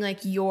finding like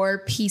your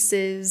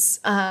pieces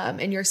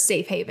and your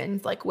safe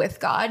haven, like with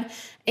God.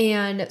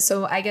 And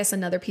so I guess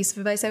another piece of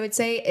advice I would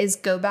say is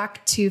go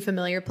back to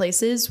familiar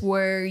places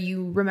where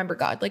you remember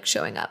God like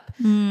showing up.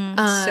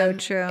 So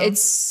true.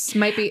 It's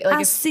might be like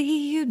I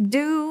see you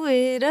do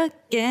it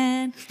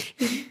again.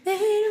 You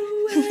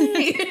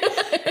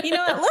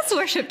know what? Let's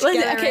worship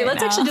together. Okay, let's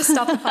now. actually just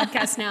stop the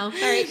podcast now. All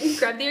right,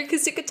 grab the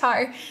acoustic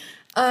guitar.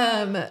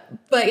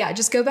 But yeah,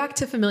 just go back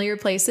to familiar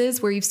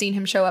places where you've seen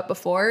him show up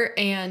before,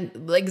 and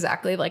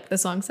exactly like the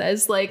song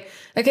says, like,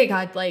 okay,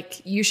 God,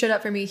 like you showed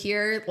up for me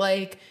here,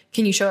 like,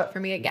 can you show up for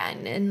me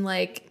again? And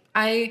like,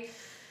 I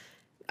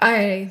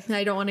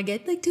don't want to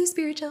get like too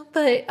spiritual,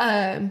 but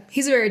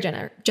he's a very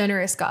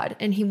generous God,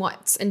 and he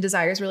wants and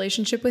desires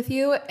relationship with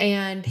you,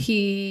 and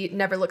he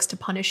never looks to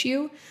punish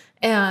you.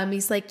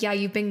 He's like, yeah,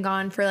 you've been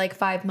gone for like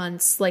 5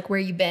 months, like where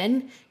you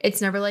been?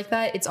 It's never like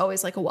that. It's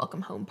always like a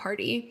welcome home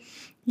party.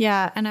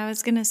 Yeah. And I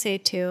was going to say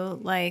too,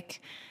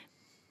 like,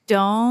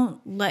 don't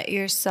let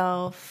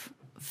yourself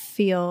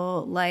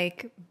feel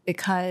like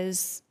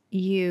because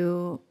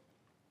you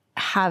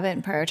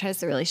haven't prioritized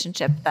the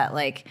relationship that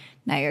like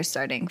now you're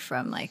starting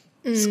from like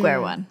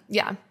square one.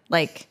 Yeah.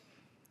 Like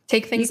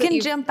take things you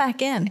can jump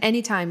back in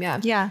anytime.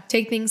 Yeah. Yeah.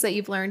 Take things that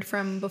you've learned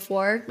from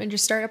before and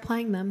just start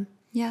applying them.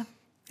 Yeah.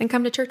 And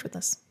come to church with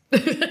us.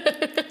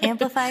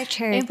 Amplify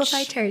Church.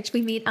 Amplify Church.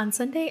 We meet on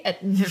Sunday at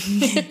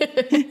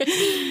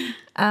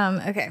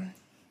okay.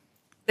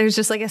 There's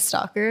just like a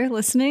stalker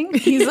listening.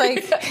 He's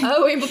like,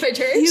 oh, Amplify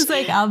Church. He's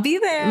like, I'll be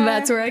there.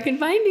 That's where I can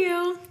find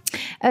you.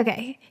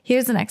 Okay,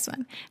 here's the next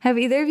one. Have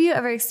either of you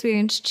ever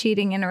experienced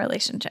cheating in a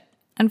relationship?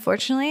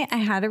 Unfortunately, I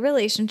had a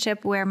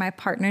relationship where my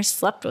partner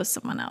slept with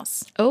someone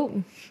else.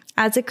 Oh.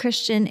 As a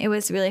Christian, it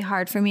was really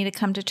hard for me to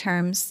come to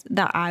terms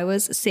that I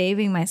was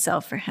saving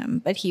myself for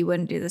him, but he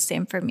wouldn't do the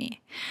same for me.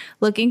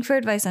 Looking for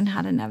advice on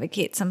how to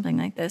navigate something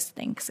like this.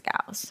 Thanks,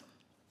 gals.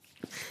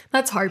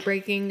 That's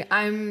heartbreaking.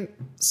 I'm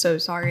so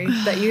sorry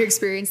that you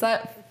experienced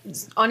that.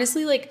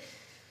 Honestly, like,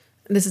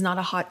 this is not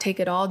a hot take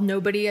at all.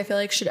 Nobody, I feel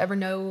like, should ever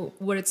know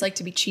what it's like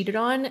to be cheated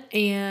on.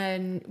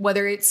 And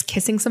whether it's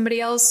kissing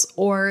somebody else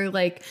or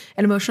like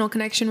an emotional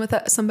connection with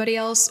somebody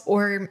else,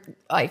 or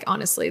like,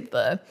 honestly,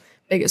 the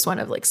biggest one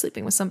of like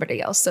sleeping with somebody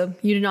else. So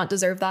you do not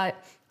deserve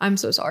that. I'm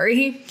so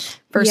sorry.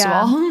 First of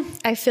all,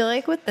 I feel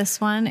like with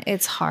this one,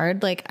 it's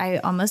hard. Like I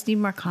almost need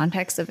more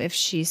context of if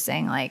she's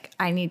saying like,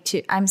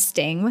 I'm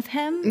staying with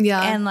him.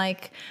 Yeah. And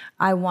like,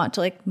 I want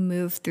to like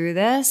move through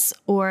this,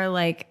 or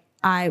like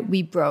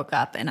we broke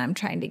up and I'm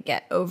trying to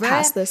get over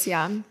past it. this.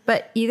 Yeah.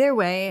 But either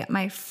way,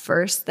 my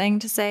first thing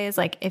to say is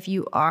like, if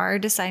you are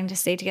deciding to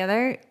stay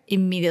together,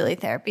 immediately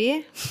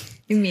therapy.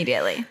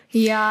 Immediately.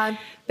 Yeah.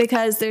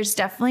 Because there's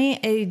definitely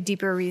a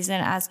deeper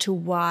reason as to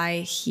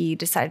why he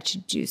decided to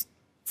do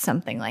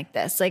something like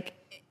this. Like,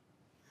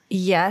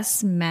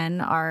 yes,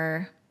 men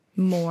are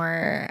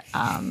more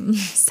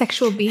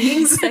sexual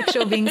beings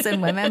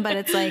than women, but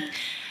it's like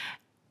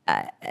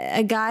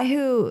a guy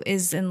who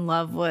is in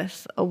love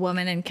with a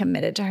woman and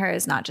committed to her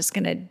is not just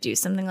going to do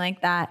something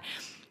like that.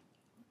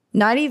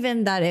 Not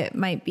even that it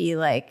might be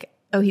like,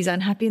 oh, he's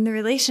unhappy in the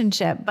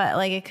relationship, but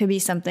like it could be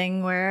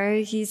something where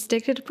he's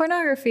addicted to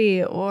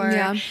pornography,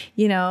 or,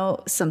 you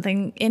know,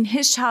 something in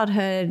his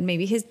childhood,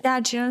 maybe his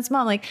dad cheated on his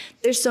mom. Like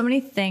there's so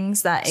many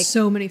things that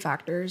so many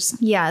factors.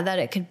 Yeah, that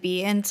it could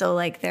be. And so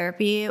like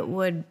therapy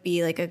would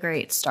be like a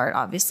great start,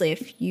 obviously,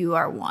 if you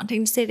are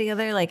wanting to stay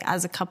together, like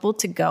as a couple,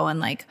 to go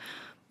and like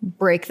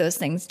break those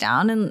things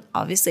down. And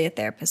obviously a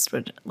therapist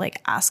would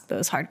like ask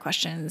those hard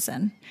questions.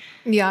 And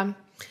yeah.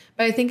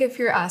 But I think if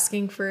you're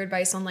asking for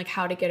advice on like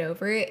how to get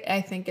over it,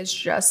 I think it's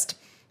just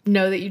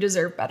know that you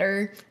deserve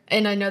better.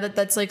 And I know that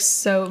that's like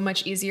so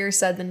much easier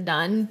said than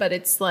done, but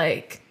it's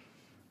like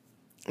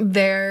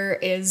there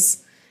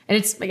is, and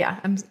it's, yeah,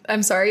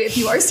 I'm sorry if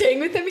you are staying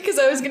with him, because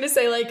I was going to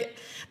say like,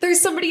 there's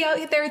somebody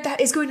out there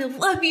that is going to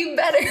love you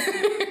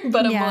better.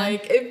 But I'm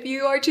like, if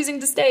you are choosing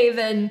to stay,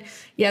 then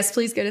yes,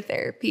 please go to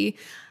therapy.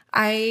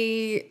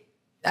 I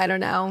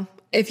don't know.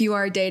 If you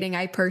are dating,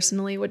 I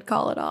personally would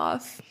call it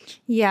off.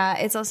 Yeah,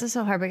 it's also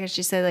so hard because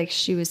she said like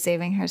she was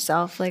saving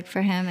herself like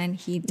for him and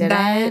he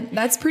didn't.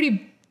 That's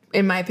pretty,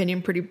 in my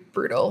opinion, pretty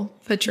brutal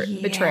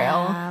betrayal.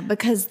 Yeah,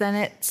 because then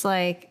it's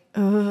like,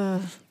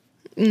 ugh,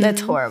 that's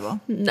horrible.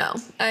 No,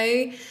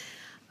 I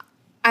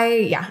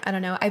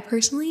don't know. I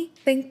personally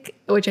think,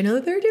 which I know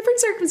that there are different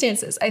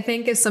circumstances. I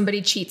think if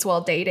somebody cheats while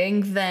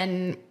dating,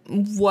 then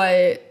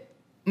what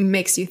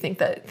makes you think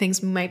that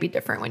things might be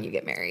different when you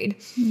get married?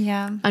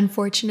 Yeah.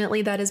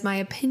 Unfortunately, that is my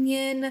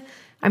opinion.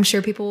 I'm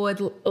sure people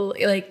would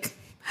like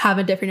have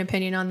a different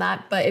opinion on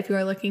that. But if you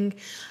are looking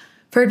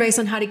for advice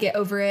on how to get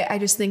over it, I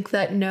just think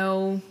that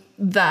know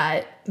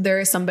that there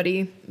is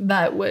somebody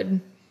that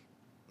would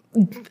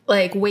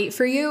like wait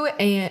for you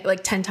and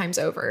like 10 times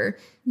over.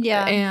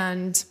 Yeah.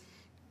 And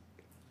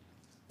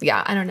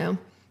yeah, I don't know.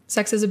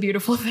 sex is a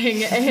beautiful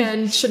thing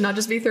and should not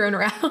just be thrown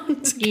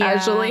around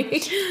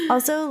casually.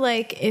 Also,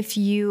 like, if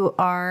you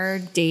are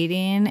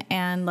dating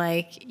and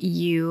like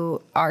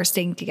you are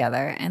staying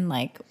together and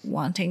like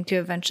wanting to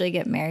eventually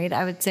get married,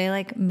 I would say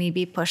like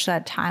maybe push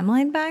that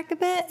timeline back a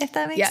bit, if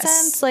that makes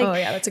sense. Like,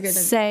 that's a good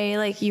say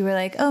like you were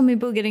like, oh, maybe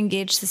we'll get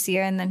engaged this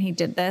year, and then he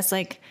did this.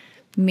 Like,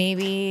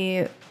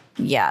 maybe,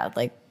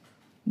 like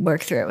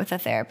work through it with a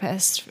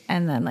therapist,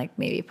 and then like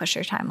maybe push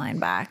your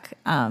timeline back.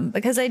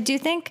 Because I do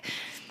think,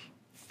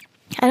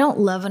 I don't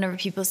love whenever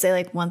people say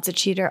like once a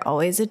cheater,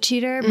 always a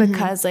cheater,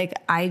 because like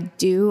I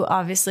do,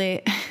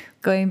 obviously,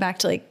 going back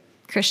to like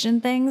Christian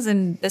things,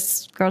 and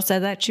this girl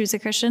said that she was a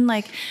Christian,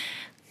 like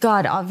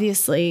God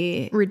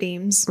obviously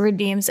redeems,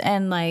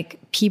 and like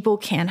people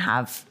can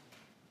have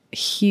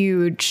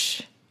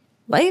huge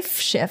life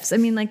shifts. I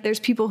mean, like there's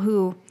people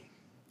who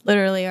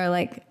literally are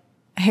like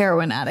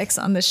heroin addicts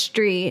on the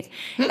street,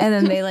 and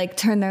then they like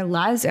turn their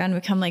lives around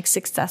and become like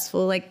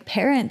successful like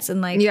parents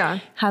and like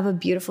have a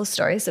beautiful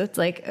story. So it's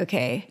like,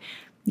 okay,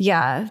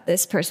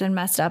 this person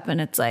messed up, and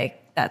it's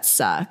like, that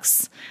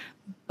sucks.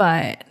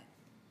 But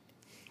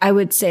I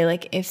would say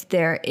like if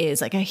there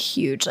is like a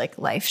huge like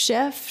life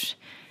shift,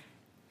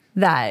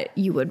 that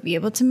you would be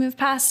able to move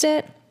past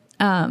it.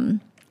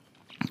 But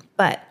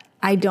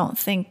I don't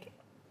think,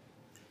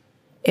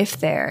 if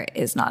there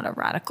is not a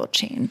radical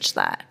change,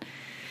 that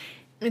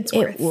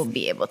it will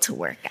be able to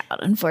work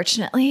out,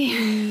 unfortunately.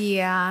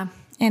 Yeah.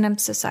 And I'm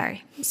so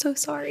sorry. I'm so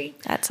sorry.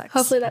 That sucks.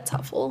 Hopefully that's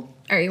helpful.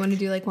 All right, you want to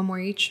do like one more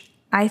each?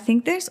 I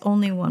think there's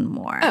only one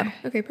more. Oh,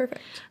 okay,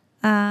 perfect.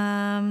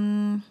 Let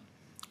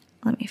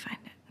me find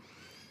it.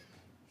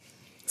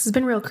 This has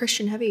been real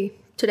Christian heavy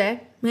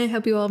today. I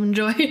hope you all have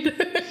enjoyed.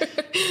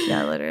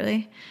 Yeah,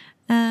 literally.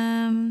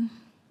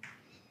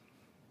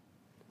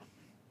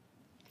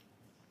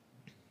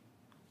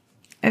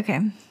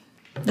 Okay.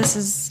 This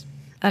is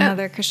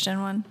another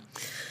Christian one.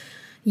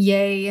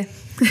 Yay.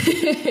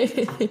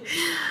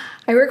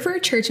 I work for a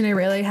church and I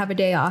rarely have a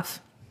day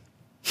off.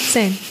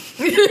 Same.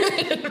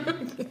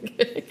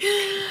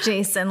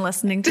 Jason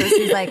listening to this,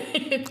 he's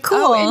like,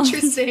 cool. Oh,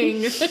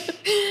 interesting.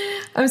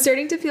 I'm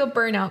starting to feel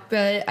burnout,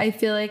 but I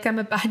feel like I'm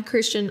a bad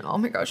Christian. Oh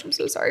my gosh, I'm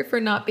so sorry for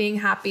not being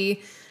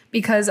happy,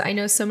 because I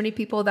know so many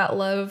people that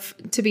love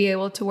to be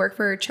able to work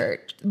for a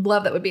church,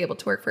 love that would be able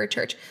to work for a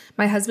church.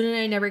 My husband and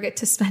I never get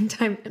to spend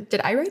time.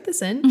 Did I write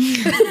this in?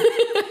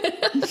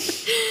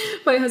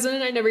 My husband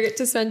and I never get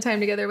to spend time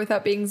together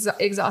without being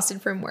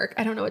exhausted from work.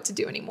 I don't know what to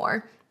do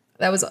anymore.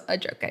 That was a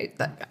joke.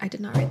 I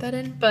did not write that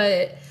in,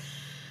 but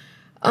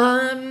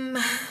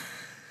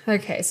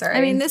okay, sorry.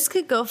 I mean, this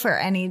could go for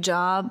any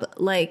job.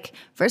 Like,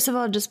 first of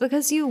all, just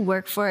because you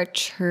work for a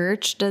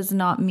church does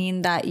not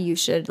mean that you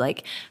should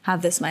like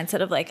have this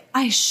mindset of like,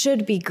 I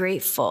should be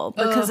grateful,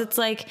 because it's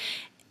like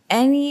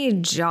any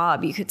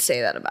job you could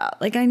say that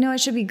about. Like, I know I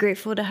should be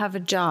grateful to have a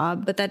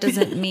job, but that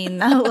doesn't mean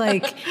that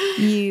like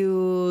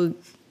you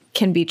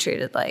can be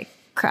treated like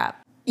crap.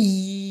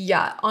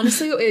 Yeah,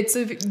 honestly, it's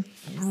a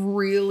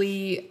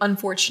really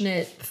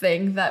unfortunate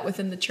thing that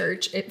within the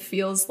church, it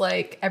feels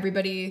like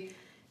everybody,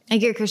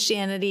 like your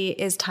Christianity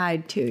is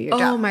tied to your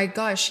job. Oh my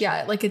gosh,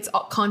 yeah. Like it's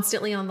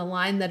constantly on the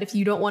line that if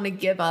you don't want to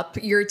give up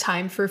your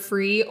time for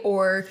free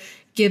or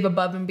give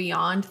above and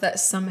beyond, that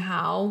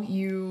somehow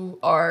you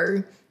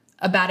are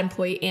a bad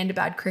employee and a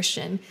bad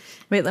Christian.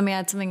 Wait, let me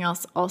add something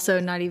else.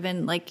 Also, not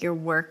even like your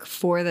work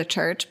for the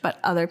church, but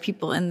other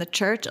people in the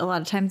church a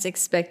lot of times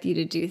expect you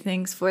to do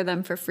things for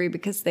them for free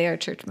because they are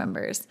church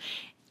members.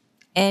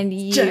 And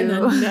you... Jenna,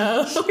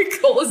 no.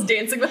 Cole is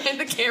dancing behind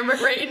the camera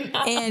right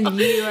now. And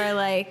you are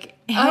like,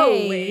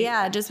 hey,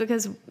 yeah, just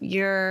because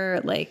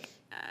you're like,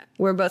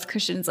 we're both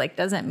Christians, like,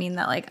 doesn't mean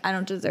that, like, I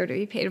don't deserve to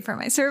be paid for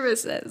my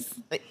services.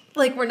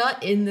 Like, we're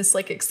not in this,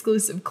 like,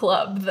 exclusive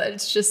club that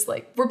it's just,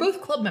 like, we're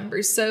both club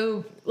members,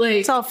 so,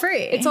 like... It's all free.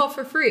 It's all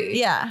for free.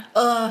 Yeah.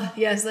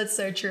 Yes, that's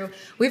so true.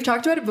 We've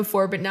talked about it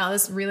before, but now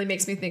this really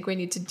makes me think we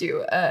need to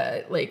do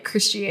a, like,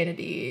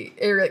 Christianity,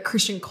 or, like,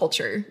 Christian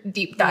culture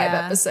deep dive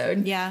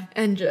episode. Yeah.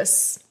 And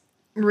just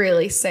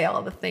really say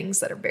all the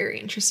things that are very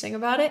interesting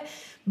about it.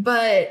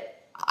 But...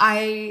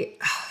 I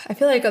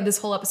feel like this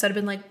whole episode have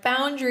been like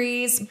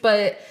boundaries,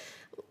 but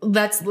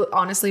that's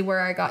honestly where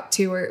I got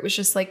to, where it was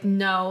just like,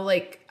 no,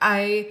 like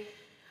I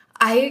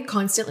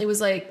constantly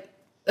was like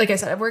I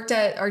said, I've worked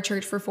at our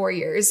church for 4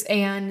 years,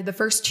 and the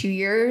first 2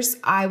 years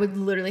I would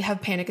literally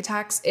have panic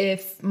attacks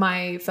if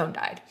my phone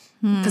died,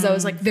 because I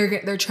was like,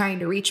 they're trying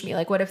to reach me.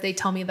 Like, what if they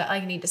tell me that I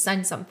need to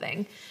send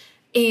something?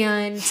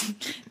 And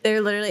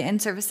they're literally in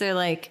service. They're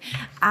like,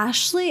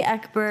 Ashley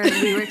Eckberg,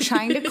 we were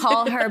trying to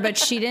call her, but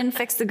she didn't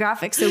fix the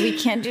graphics, so we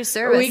can't do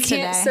service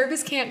today.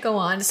 Service can't go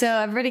on. So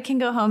everybody can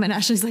go home. And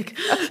Ashley's like,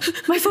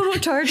 my phone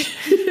won't charge.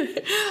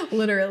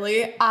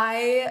 Literally.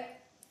 I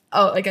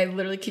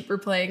literally keep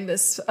replaying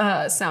this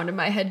sound in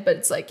my head, but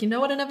it's like, you know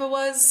what it never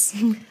was?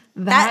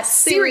 That's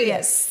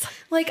serious.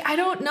 Like, I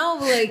don't know,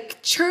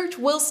 like, church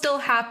will still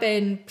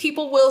happen.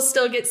 People will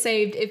still get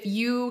saved if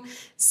you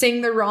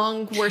sing the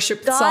wrong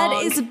worship song.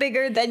 God is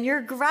bigger than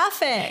your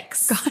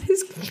graphics. God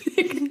is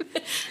bigger.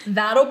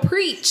 That'll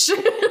preach.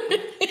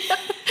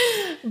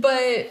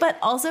 But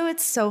also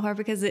it's so hard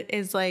because it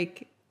is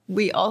like,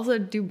 we also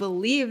do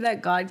believe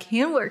that God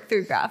can work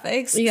through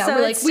graphics. Yeah, so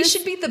we're like, we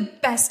should be the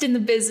best in the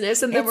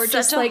business. And then we're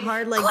just like,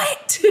 hard,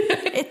 quit.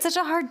 It's such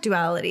a hard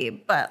duality,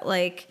 but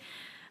like,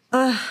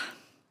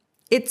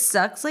 it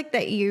sucks like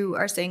that you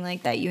are saying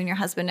like that you and your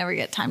husband never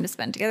get time to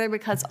spend together,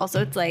 because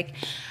also it's like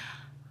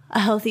a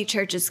healthy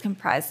church is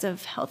comprised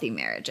of healthy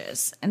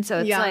marriages. And so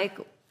it's like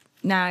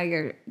now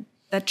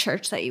the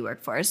church that you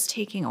work for is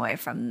taking away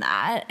from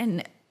that.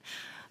 And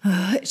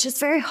it's just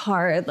very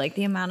hard, like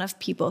the amount of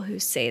people who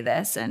say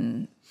this,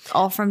 and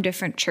all from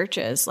different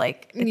churches.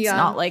 Like it's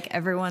not like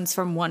everyone's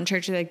from one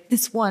church, like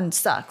this one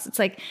sucks. It's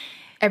like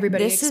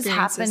everybody this is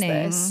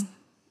happening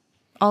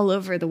all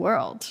over the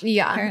world.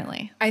 Yeah.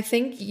 Apparently. I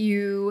think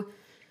you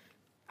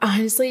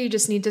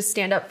just need to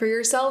stand up for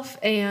yourself,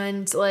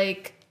 and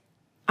like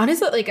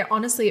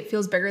honestly, it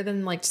feels bigger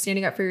than like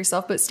standing up for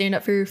yourself, but stand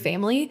up for your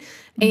family.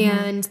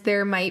 And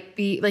there might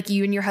be like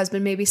you and your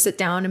husband maybe sit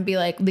down and be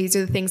like, these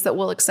are the things that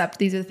we'll accept.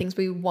 These are the things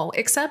we won't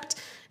accept.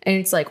 And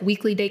it's like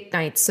weekly date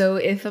nights. So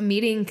if a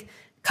meeting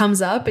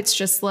comes up, it's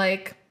just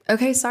like,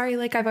 okay, sorry,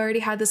 like I've already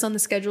had this on the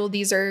schedule.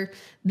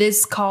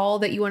 This call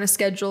that you want to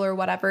schedule or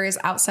whatever is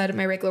outside of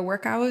my regular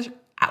work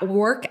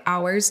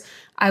hours.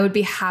 I would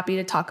be happy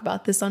to talk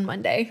about this on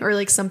Monday or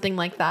like something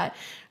like that.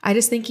 I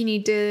just think you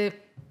need to,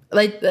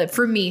 like,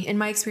 for me, in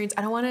my experience,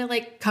 I don't want to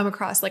like come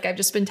across like I've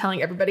just been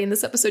telling everybody in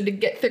this episode to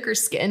get thicker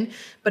skin,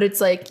 but it's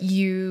like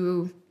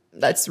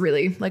that's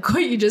really like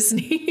what you just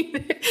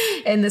need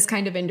in this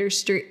kind of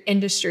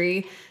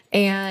industry.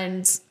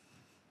 And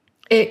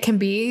it can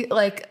be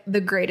like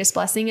the greatest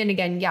blessing. And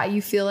again,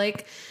 you feel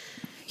like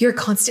you're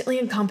constantly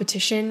in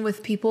competition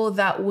with people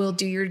that will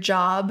do your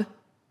job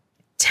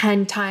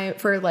 10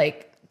 times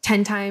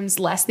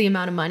less the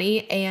amount of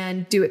money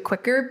and do it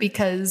quicker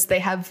because they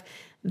have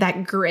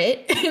that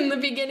grit in the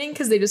beginning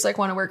because they just like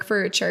want to work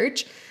for a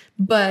church.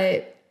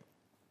 But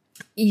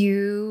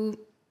you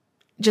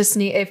just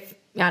need,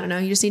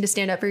 you just need to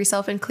stand up for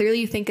yourself, and clearly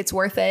you think it's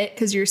worth it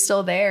because you're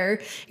still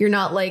there. You're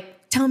not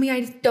like, tell me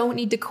I don't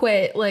need to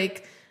quit.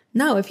 Like,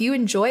 no, if you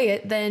enjoy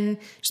it, then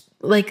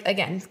like,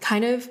 again,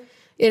 kind of,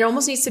 it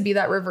almost needs to be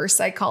that reverse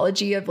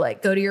psychology of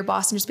like, go to your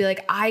boss and just be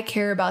like, I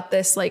care about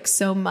this like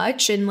so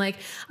much. And like,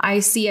 I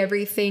see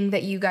everything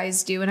that you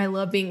guys do and I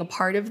love being a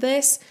part of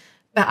this,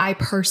 but I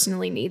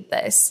personally need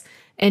this.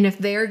 And if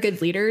they're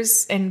good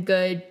leaders and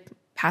good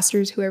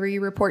pastors, whoever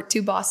you report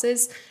to,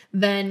 bosses,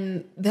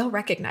 then they'll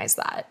recognize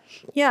that.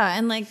 Yeah.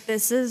 And like,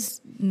 this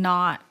is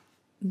not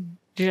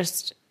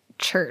just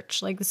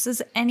church. Like, this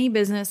is any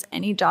business,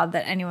 any job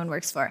that anyone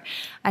works for.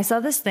 I saw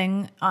this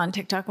thing on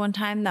TikTok one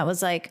time that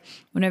was like,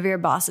 whenever your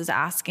boss is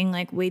asking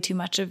like way too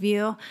much of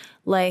you,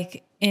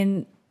 like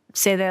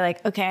say they're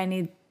like, okay, I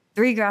need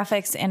 3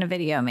 graphics and a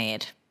video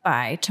made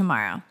by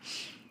tomorrow.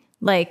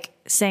 Like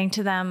saying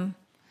to them,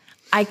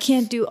 I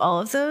can't do all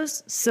of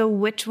those. So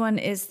which one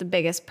is the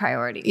biggest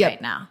priority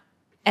right now?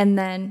 And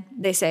then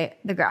they say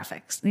the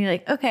graphics. And you're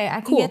like, okay,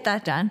 I can get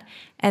that done.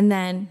 And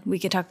then we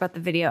can talk about the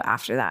video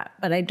after that.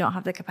 But I don't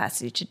have the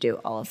capacity to do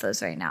all of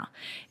those right now.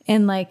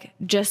 And like,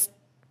 just,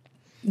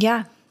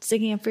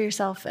 sticking up for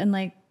yourself and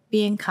like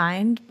being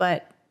kind.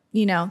 But,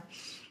 you know,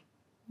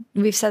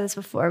 we've said this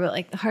before, but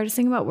like the hardest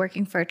thing about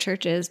working for a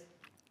church is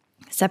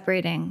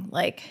separating,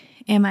 like,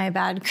 am I a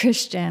bad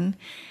Christian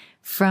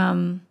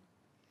from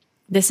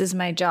this is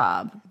my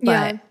job?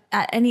 But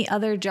at any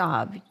other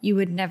job, you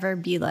would never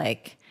be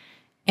like,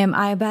 am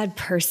I a bad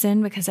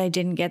person because I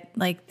didn't get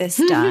like this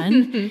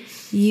done?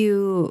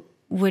 You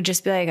would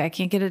just be like, I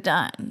can't get it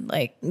done.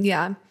 Like,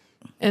 yeah.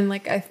 And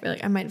like, I feel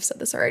like I might have said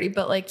this already,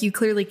 but like you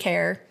clearly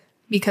care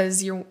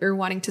because you're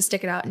wanting to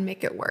stick it out and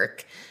make it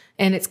work.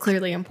 And it's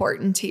clearly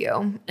important to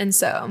you. And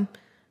so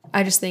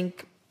I just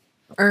think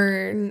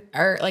earn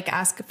or like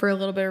ask for a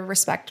little bit of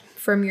respect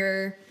from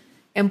your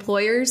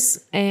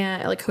employers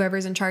and like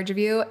whoever's in charge of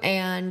you.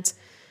 And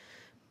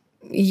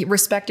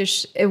respect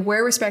is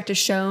where respect is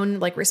shown,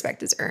 like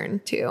respect is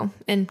earned too.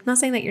 And I'm not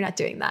saying that you're not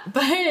doing that,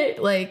 but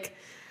like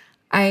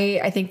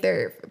I think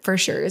there for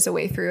sure is a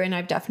way through, and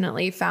I've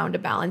definitely found a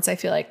balance. I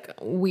feel like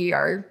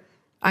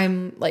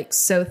I'm like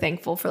so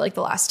thankful for like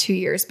the last 2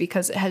 years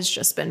because it has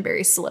just been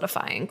very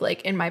solidifying,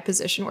 like in my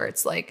position where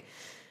it's like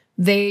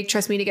they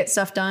trust me to get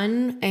stuff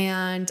done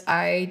and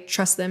I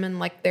trust them and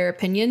like their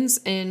opinions,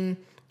 and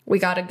we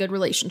got a good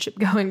relationship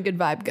going, good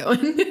vibe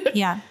going.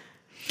 Yeah.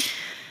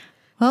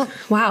 Well,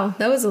 wow,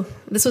 this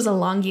was a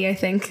longie, I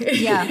think.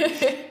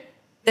 Yeah.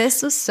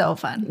 This was so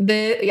fun.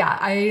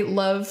 I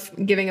love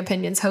giving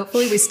opinions.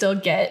 Hopefully we still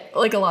get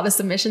like a lot of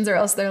submissions, or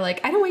else they're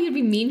like, I don't want you to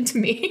be mean to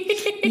me.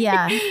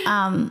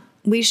 Yeah.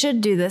 We should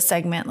do this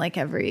segment like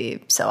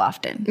every so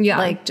often. Yeah.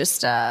 Like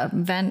just a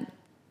vent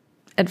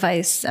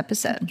advice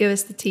episode. Give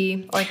us the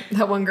tea, like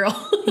that one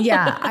girl.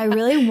 Yeah. I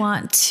really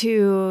want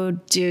to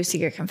do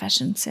secret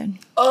confession soon.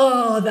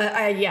 Oh,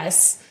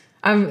 yes.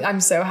 I'm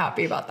so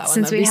happy about that one.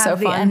 Since we have so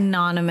the fun.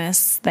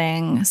 anonymous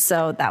thing.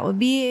 So that would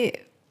be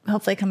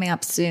hopefully coming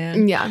up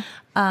soon. Yeah.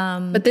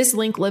 But this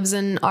link lives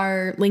in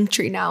our link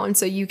tree now. And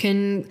so you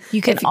can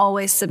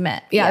always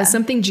submit. Yeah. If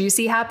something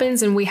juicy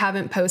happens and we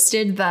haven't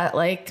posted that,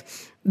 like,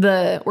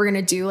 we're going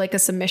to do like a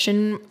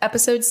submission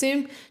episode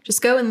soon,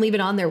 just go and leave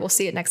it on there. We'll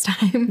see it next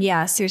time.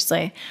 Yeah,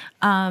 seriously.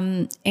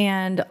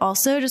 And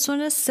also just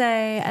want to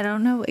say, I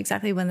don't know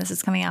exactly when this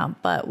is coming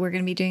out, but we're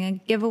going to be doing a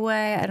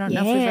giveaway. I don't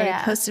know if we've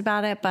already posted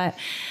about it, but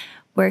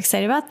we're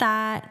excited about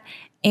that.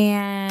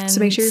 And so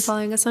make sure you're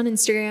following us on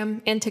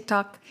Instagram and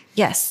TikTok.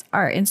 Yes.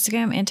 Our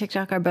Instagram and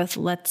TikTok are both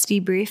Let's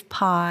Debrief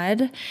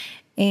Pod.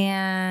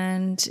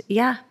 And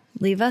yeah,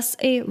 leave us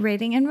a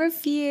rating and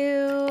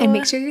review. And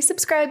make sure you're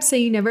subscribed so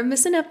you never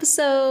miss an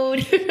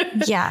episode.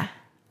 Yeah.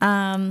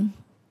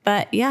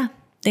 But yeah,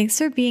 thanks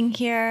for being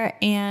here.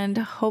 And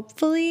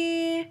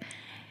hopefully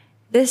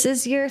this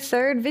is your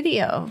third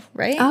video,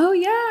 right? Oh,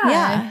 yeah.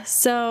 Yeah.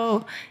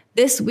 So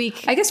this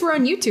week, I guess we're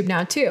on YouTube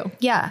now too.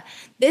 Yeah.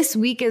 This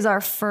week is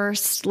our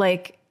first,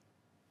 like,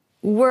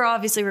 we're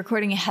obviously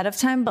recording ahead of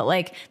time, but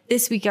like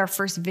this week, our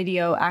first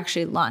video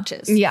actually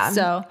launches. Yeah.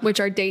 So,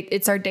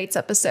 it's our dates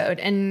episode.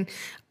 And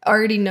I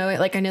already know it.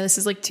 Like, I know this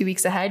is like 2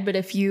 weeks ahead, but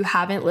if you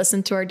haven't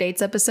listened to our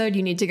dates episode,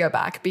 you need to go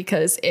back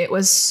because it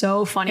was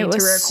so funny to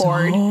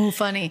record. So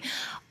funny.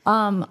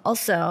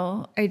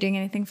 Also, are you doing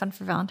anything fun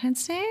for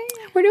Valentine's Day?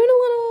 We're doing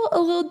a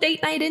little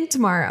date night in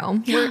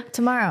tomorrow.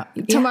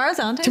 Tomorrow's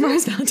Valentine's Day?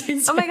 Tomorrow's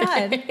Valentine's Day. Oh my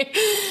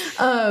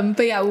God.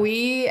 But yeah,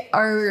 we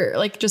are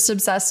like just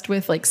obsessed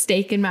with like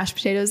steak and mashed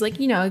potatoes, like,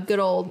 you know, a good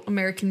old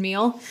American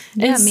meal.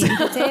 Yeah, meat and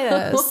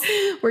potatoes.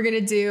 We're going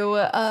to do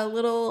a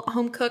little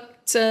home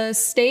cooked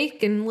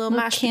steak and little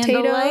mashed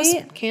potatoes.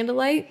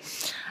 Candlelight.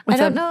 I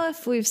don't know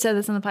if we've said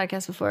this on the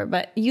podcast before,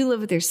 but you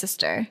live with your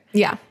sister.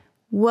 Yeah.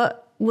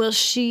 What will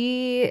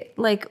she,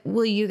 like,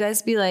 will you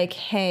guys be like,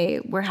 hey,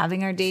 we're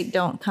having our date,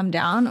 don't come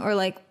down? Or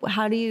like,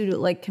 how do you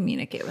like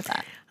communicate with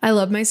that? I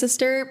love my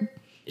sister.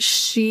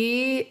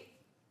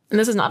 And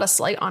this is not a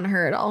slight on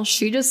her at all,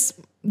 she just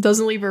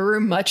doesn't leave her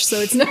room much. So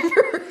it's never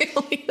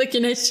really like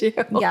an issue.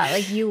 Yeah.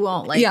 Like you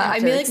won't like, yeah. I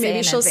mean, like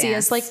maybe she'll see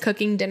us like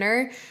cooking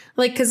dinner.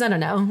 Like, cause I don't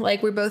know,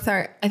 like we both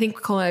are, I think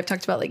Nicole and I've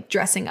talked about like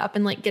dressing up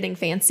and like getting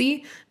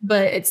fancy,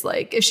 but it's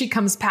like, if she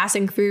comes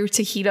passing through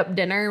to heat up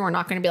dinner, we're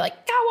not going to be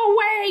like, go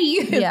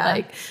away. Yeah.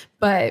 Like,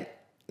 but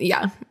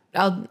yeah,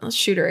 I'll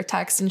shoot her a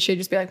text and she'd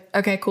just be like,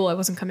 okay, cool. I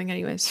wasn't coming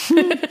anyways.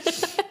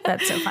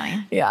 That's so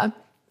funny. Yeah.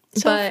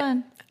 So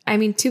fun. I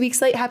mean, 2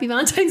 weeks late. Happy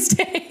Valentine's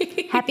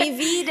Day. Happy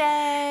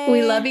V-Day.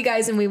 We love you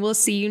guys and we will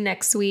see you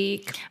next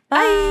week.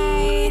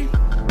 Bye.